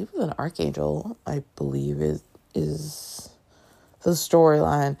 I believe, with an archangel. I believe is the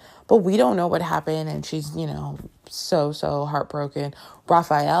storyline, but we don't know what happened, and she's so heartbroken.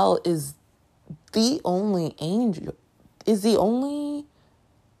 Raphael is the only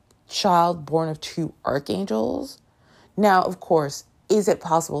child born of two archangels. Now, of course, is it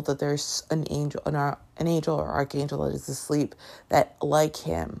possible that there's an angel or archangel that is asleep that, like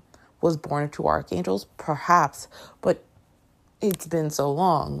him, was born of two archangels? Perhaps, but it's been so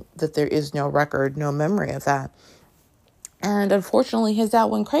long that there is no record, no memory of that. And unfortunately, his dad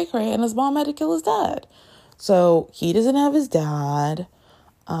went cray-cray and his mom had to kill his dad. So he doesn't have his dad.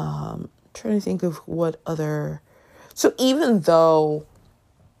 Trying to think of what other... So even though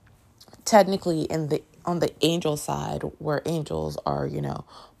technically on the angel side, where angels are,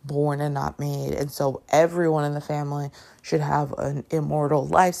 born and not made, and so everyone in the family should have an immortal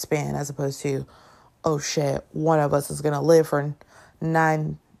lifespan, as opposed to, oh shit, one of us is going to live for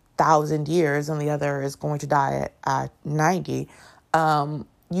 9,000 years and the other is going to die at 90.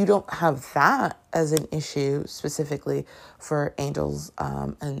 You don't have that as an issue specifically for angels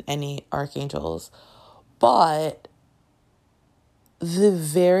and any archangels, but the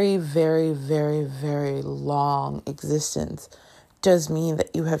very, very, very, very long existence does mean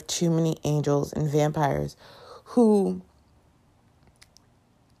that you have too many angels and vampires who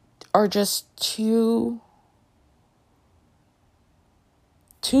are just too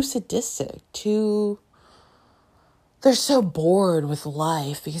sadistic, they're so bored with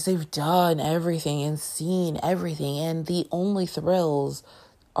life because they've done everything and seen everything, and the only thrills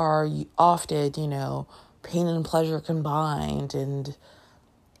are often, pain and pleasure combined. And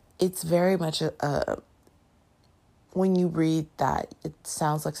it's very much when you read that, it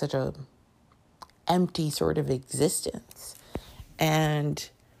sounds like such a empty sort of existence. And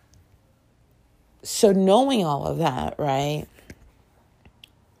so knowing all of that, right,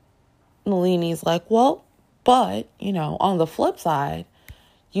 Nalini's like, well, but, on the flip side,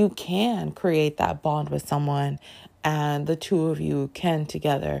 you can create that bond with someone and the two of you can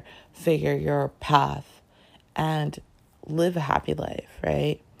together figure your path and live a happy life,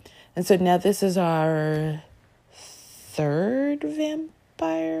 right? And so now this is our third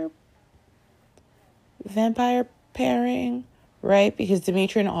vampire pairing, right? Because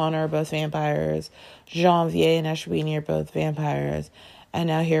Dimitri and Anna are both vampires. Janvier and Ashwini are both vampires. And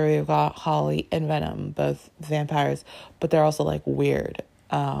now here we've got Holly and Venom, both vampires. But they're also, like, weird.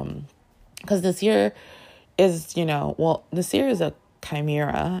 Because Nasir is, Nasir is a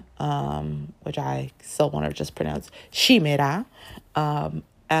chimera, which I still want to just pronounce Chimera.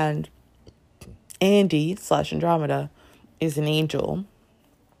 And Andy / Andromeda is an angel.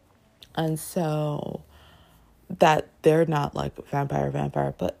 And so that they're not like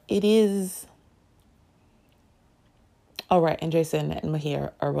vampire, but it is. Oh, right. And Jason and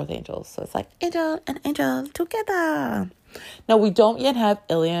Mahir are both angels. So it's like angel and angel together. Now, we don't yet have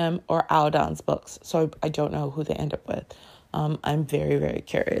Iliam or Aladon's books. So I don't know who they end up with. I'm very, very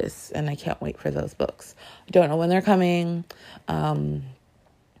curious. And I can't wait for those books. I don't know when they're coming. When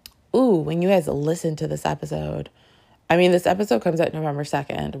you guys listen to this episode. I mean, this episode comes out November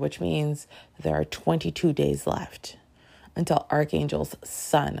 2nd, which means there are 22 days left until Archangel's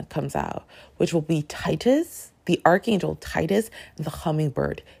son comes out, which will be Titus, the Archangel Titus, and the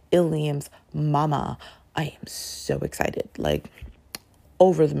hummingbird, Iliam's mama. I am so excited, like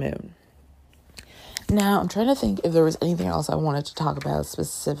over the moon. Now, I'm trying to think if there was anything else I wanted to talk about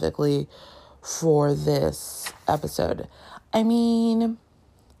specifically for this episode. I mean,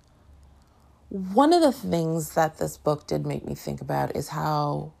 one of the things that this book did make me think about is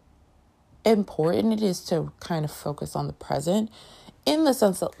how important it is to kind of focus on the present, in the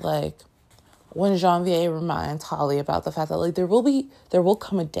sense that, like, when Janvier reminds Holly about the fact that, like, there will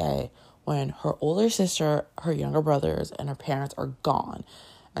come a day when her older sister, her younger brothers, and her parents are gone,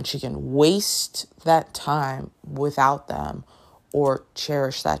 and she can waste that time without them or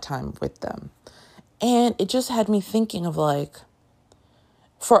cherish that time with them. And it just had me thinking of, like,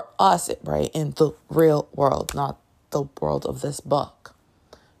 for us, right, in the real world, not the world of this book,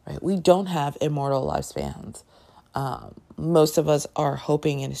 right? We don't have immortal lifespans. Most of us are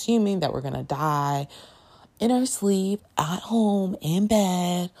hoping and assuming that we're going to die in our sleep, at home, in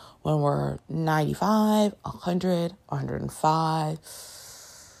bed, when we're 95, 100, 105,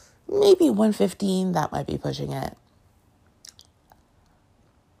 maybe 115. That might be pushing it.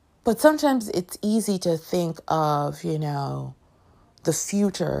 But sometimes it's easy to think of, the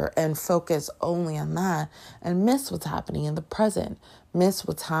future and focus only on that and miss what's happening in the present, miss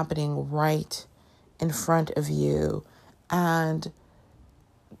what's happening right in front of you. And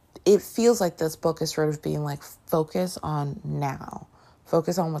it feels like this book is sort of being like, focus on now,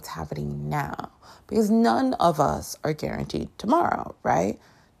 focus on what's happening now, because none of us are guaranteed tomorrow, right?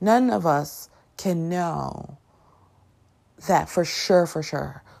 None of us can know that for sure,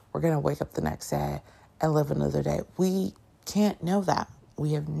 we're going to wake up the next day and live another day. We can't know that.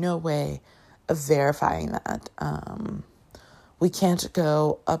 We have no way of verifying that. We can't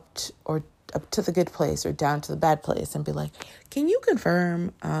go up to the good place or down to the bad place and be like, can you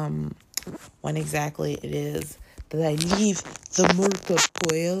confirm when exactly it is that I leave the Murka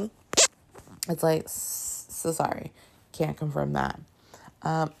coil? It's like, so sorry, can't confirm that.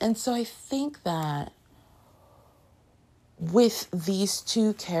 And so I think that with these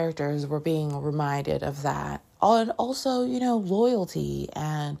two characters, we're being reminded of that. And also, loyalty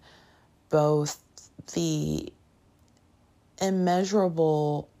and both the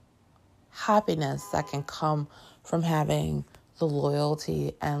immeasurable happiness that can come from having the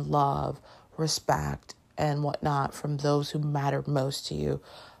loyalty and love, respect, and whatnot from those who matter most to you.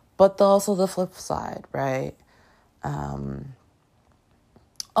 But also the flip side, right? And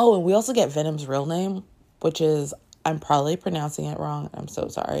we also get Venom's real name, which is, I'm probably pronouncing it wrong. I'm so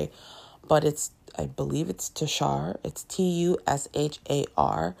sorry. But I believe it's Tushar. It's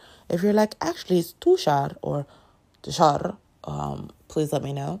Tushar. If you're like, actually, it's Tushar or Tushar, please let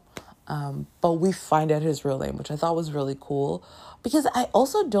me know. But we find out his real name, which I thought was really cool. Because I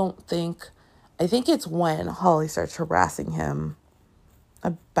also I think it's when Holly starts harassing him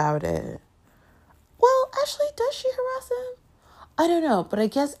about it. Well, actually, does she harass him? I don't know, but I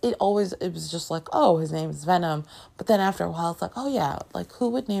guess it was just like, oh, his name is Venom. But then after a while, it's like, oh yeah, like who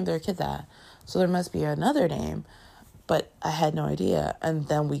would name their kid that? So there must be another name, but I had no idea. And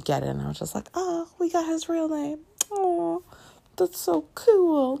then we get it, and I was just like, oh, we got his real name. Oh, that's so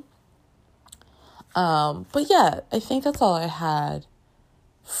cool. But yeah, I think that's all I had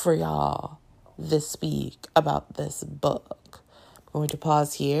for y'all this week about this book. I'm going to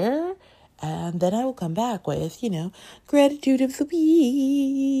pause here, and then I will come back with, gratitude of the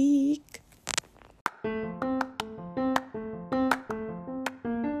week.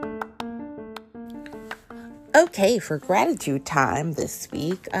 Okay, for gratitude time this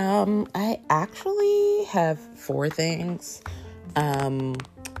week, I actually have 4 things.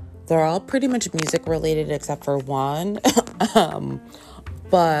 They're all pretty much music related except for one.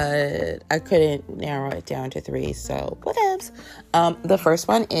 But I couldn't narrow it down to 3, so whatevs. The first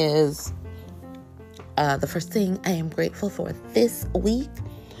one is the first thing I am grateful for this week.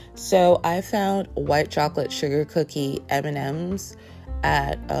 So I found white chocolate sugar cookie M&Ms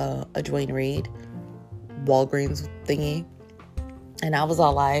at a Duane Reade Walgreens thingy, and I was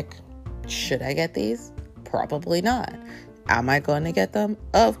all like, should I get these? Probably not. Am I going to get them?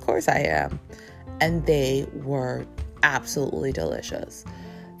 Of course I am. And they were absolutely delicious.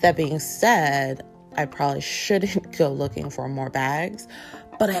 That being said, I probably shouldn't go looking for more bags,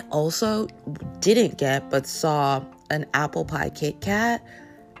 but I also didn't get but saw an apple pie Kit Kat,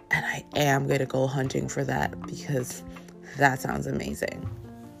 and I am going to go hunting for that because that sounds amazing.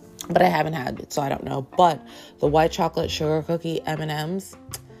 But I haven't had it, so I don't know. But the white chocolate sugar cookie M&Ms,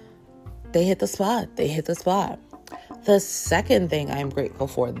 they hit the spot. The second thing I'm grateful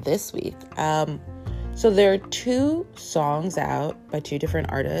for this week, so there are 2 songs out by 2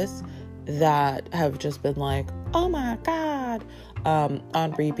 different artists that have just been like, oh my God, on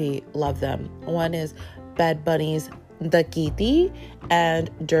repeat. Love them. One is Bad Bunny's The Kitty and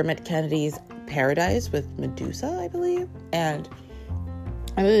Dermot Kennedy's Paradise with Medusa, I believe. And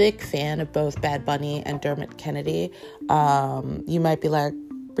I'm a big fan of both Bad Bunny and Dermot Kennedy. You might be like,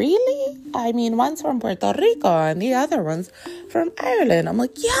 really? I mean, one's from Puerto Rico and the other one's from Ireland. I'm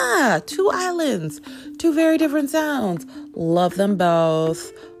like, yeah, 2 islands, 2 very different sounds. Love them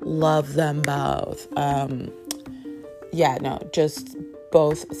both. Yeah, no, just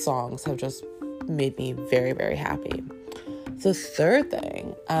both songs have just made me very, very happy. The third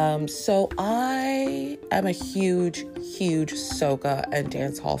thing, so I am a huge soca and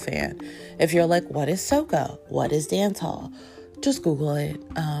dancehall fan. If you're like, what is soca? What is dancehall? Just Google it,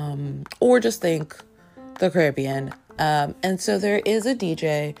 or just think the Caribbean. And so there is a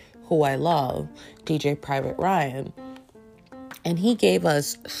DJ who I love, DJ Private Ryan, and he gave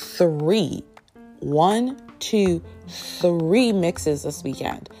us 3 mixes this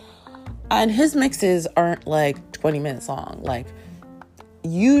weekend. And his mixes aren't like 20 minutes long. Like,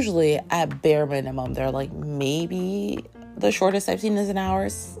 usually at bare minimum, they're like maybe the shortest I've seen is an hour,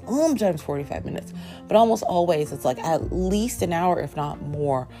 sometimes 45 minutes. But almost always it's like at least an hour, if not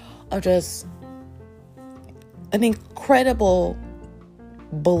more, of just an incredible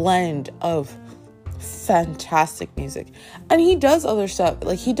blend of fantastic music. And he does other stuff.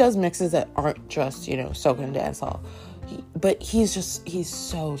 Like, he does mixes that aren't just, soca and dancehall. But he's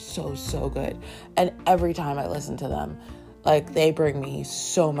so good. And every time I listen to them, like, they bring me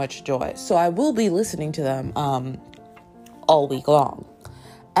so much joy. So I will be listening to them all week long.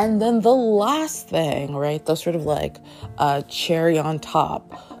 And then the last thing, right, the sort of like cherry on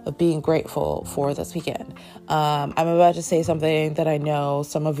top of being grateful for this weekend. I'm about to say something that I know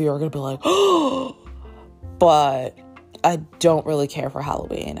some of you are going to be like, oh, but I don't really care for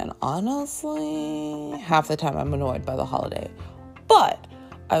Halloween. And honestly, half the time I'm annoyed by the holiday. But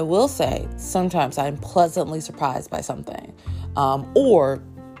I will say sometimes I'm pleasantly surprised by something. Or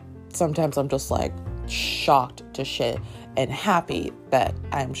sometimes I'm just like shocked to shit and happy that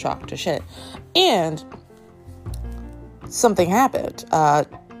I'm shocked to shit. And something happened.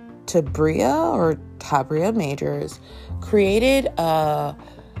 Tabria Majors created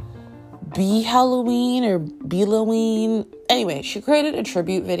Halloween or Halloween. Anyway, she created a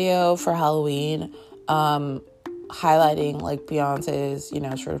tribute video for Halloween, highlighting like Beyonce's,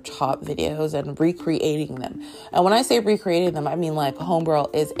 sort of top videos and recreating them. And when I say recreating them, I mean like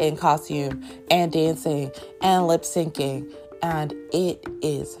homegirl is in costume and dancing and lip syncing, and it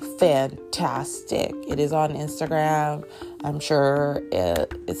is fantastic. It is on Instagram. I'm sure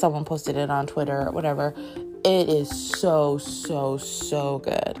someone posted it on Twitter or whatever. It is so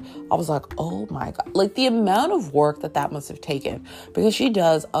good. I was like, oh my God. Like, the amount of work that must have taken, because she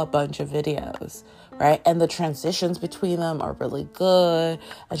does a bunch of videos, right? And the transitions between them are really good.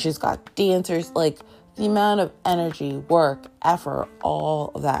 And she's got dancers, like the amount of energy, work, effort,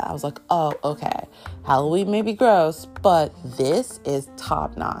 all of that. I was like, oh, okay. Halloween may be gross, but this is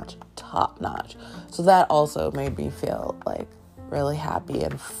top notch. So that also made me feel like really happy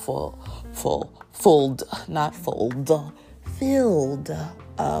and filled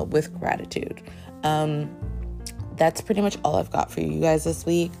with gratitude. That's pretty much all I've got for you guys this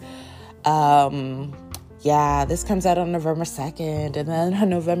week. This comes out on November 2nd, and then on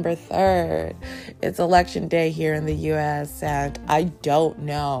November 3rd, it's election day here in the US, and I don't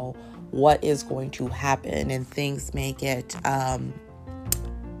know what is going to happen, and things may get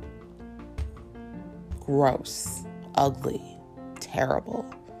gross, ugly, terrible.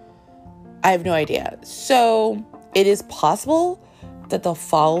 I have no idea. So it is possible that the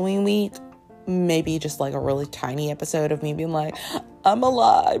following week, maybe just like a really tiny episode of me being like, I'm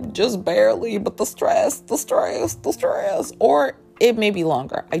alive, just barely, but the stress. Or it may be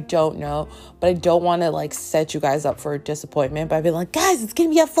longer. I don't know. But I don't want to like set you guys up for a disappointment by being like, guys, it's going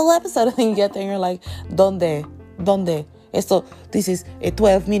to be a full episode. And then you get there and you're like, ¿Dónde? This is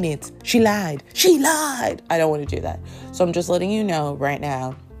 12 minutes. She lied. I don't want to do that. So I'm just letting you know right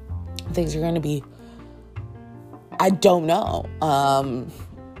now, things are going to be, I don't know.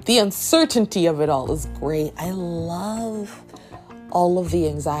 The uncertainty of it all is great. I love all of the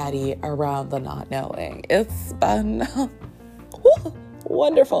anxiety around the not knowing. It's been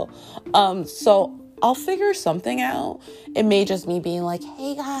wonderful. So I'll figure something out. It may just me being like,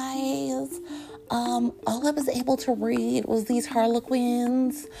 hey guys, all I was able to read was these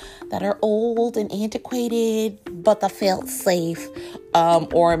Harlequins that are old and antiquated, but that felt safe.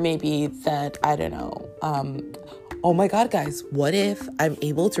 Or maybe that, I don't know. Oh my God, guys, what if I'm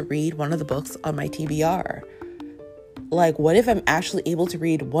able to read one of the books on my TBR? Like, what if I'm actually able to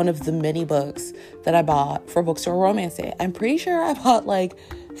read one of the many books that I bought for Bookstore Romance Day? I'm pretty sure I bought like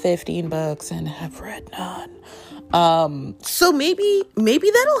 15 books and have read none. So maybe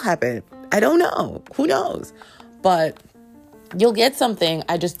that'll happen. I don't know. Who knows? But you'll get something.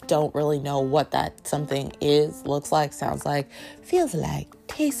 I just don't really know what that something is, looks like, sounds like, feels like,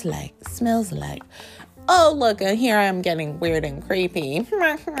 tastes like, smells like. Oh, look, and here I am getting weird and creepy.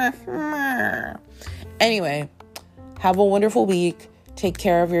 Anyway, have a wonderful week. Take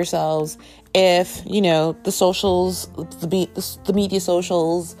care of yourselves. If, the socials, the media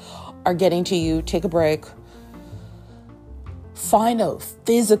socials are getting to you, take a break. Find a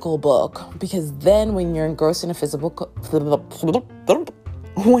physical book, because then when you're engrossed in a physical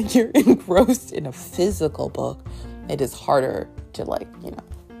book, it is harder to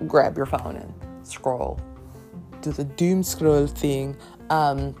grab your phone and scroll, do the doom scroll thing.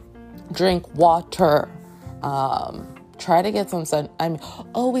 Drink water. Try to get some sun.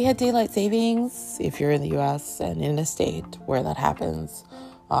 We had daylight savings if you're in the US and in a state where that happens.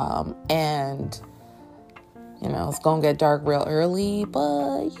 And it's gonna get dark real early,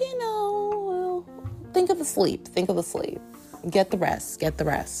 but think of the sleep. Get the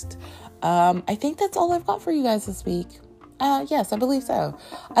rest. I think that's all I've got for you guys this week. Yes, I believe so.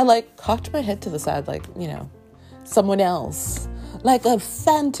 I cocked my head to the side, someone else, like a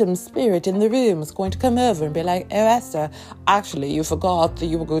phantom spirit in the room is going to come over and be like, oh, Esther, actually, you forgot that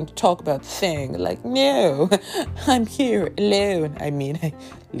you were going to talk about the thing. Like, no, I'm here alone. At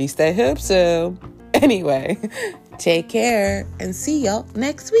least I hope so. Anyway, take care and see y'all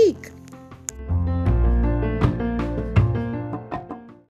next week.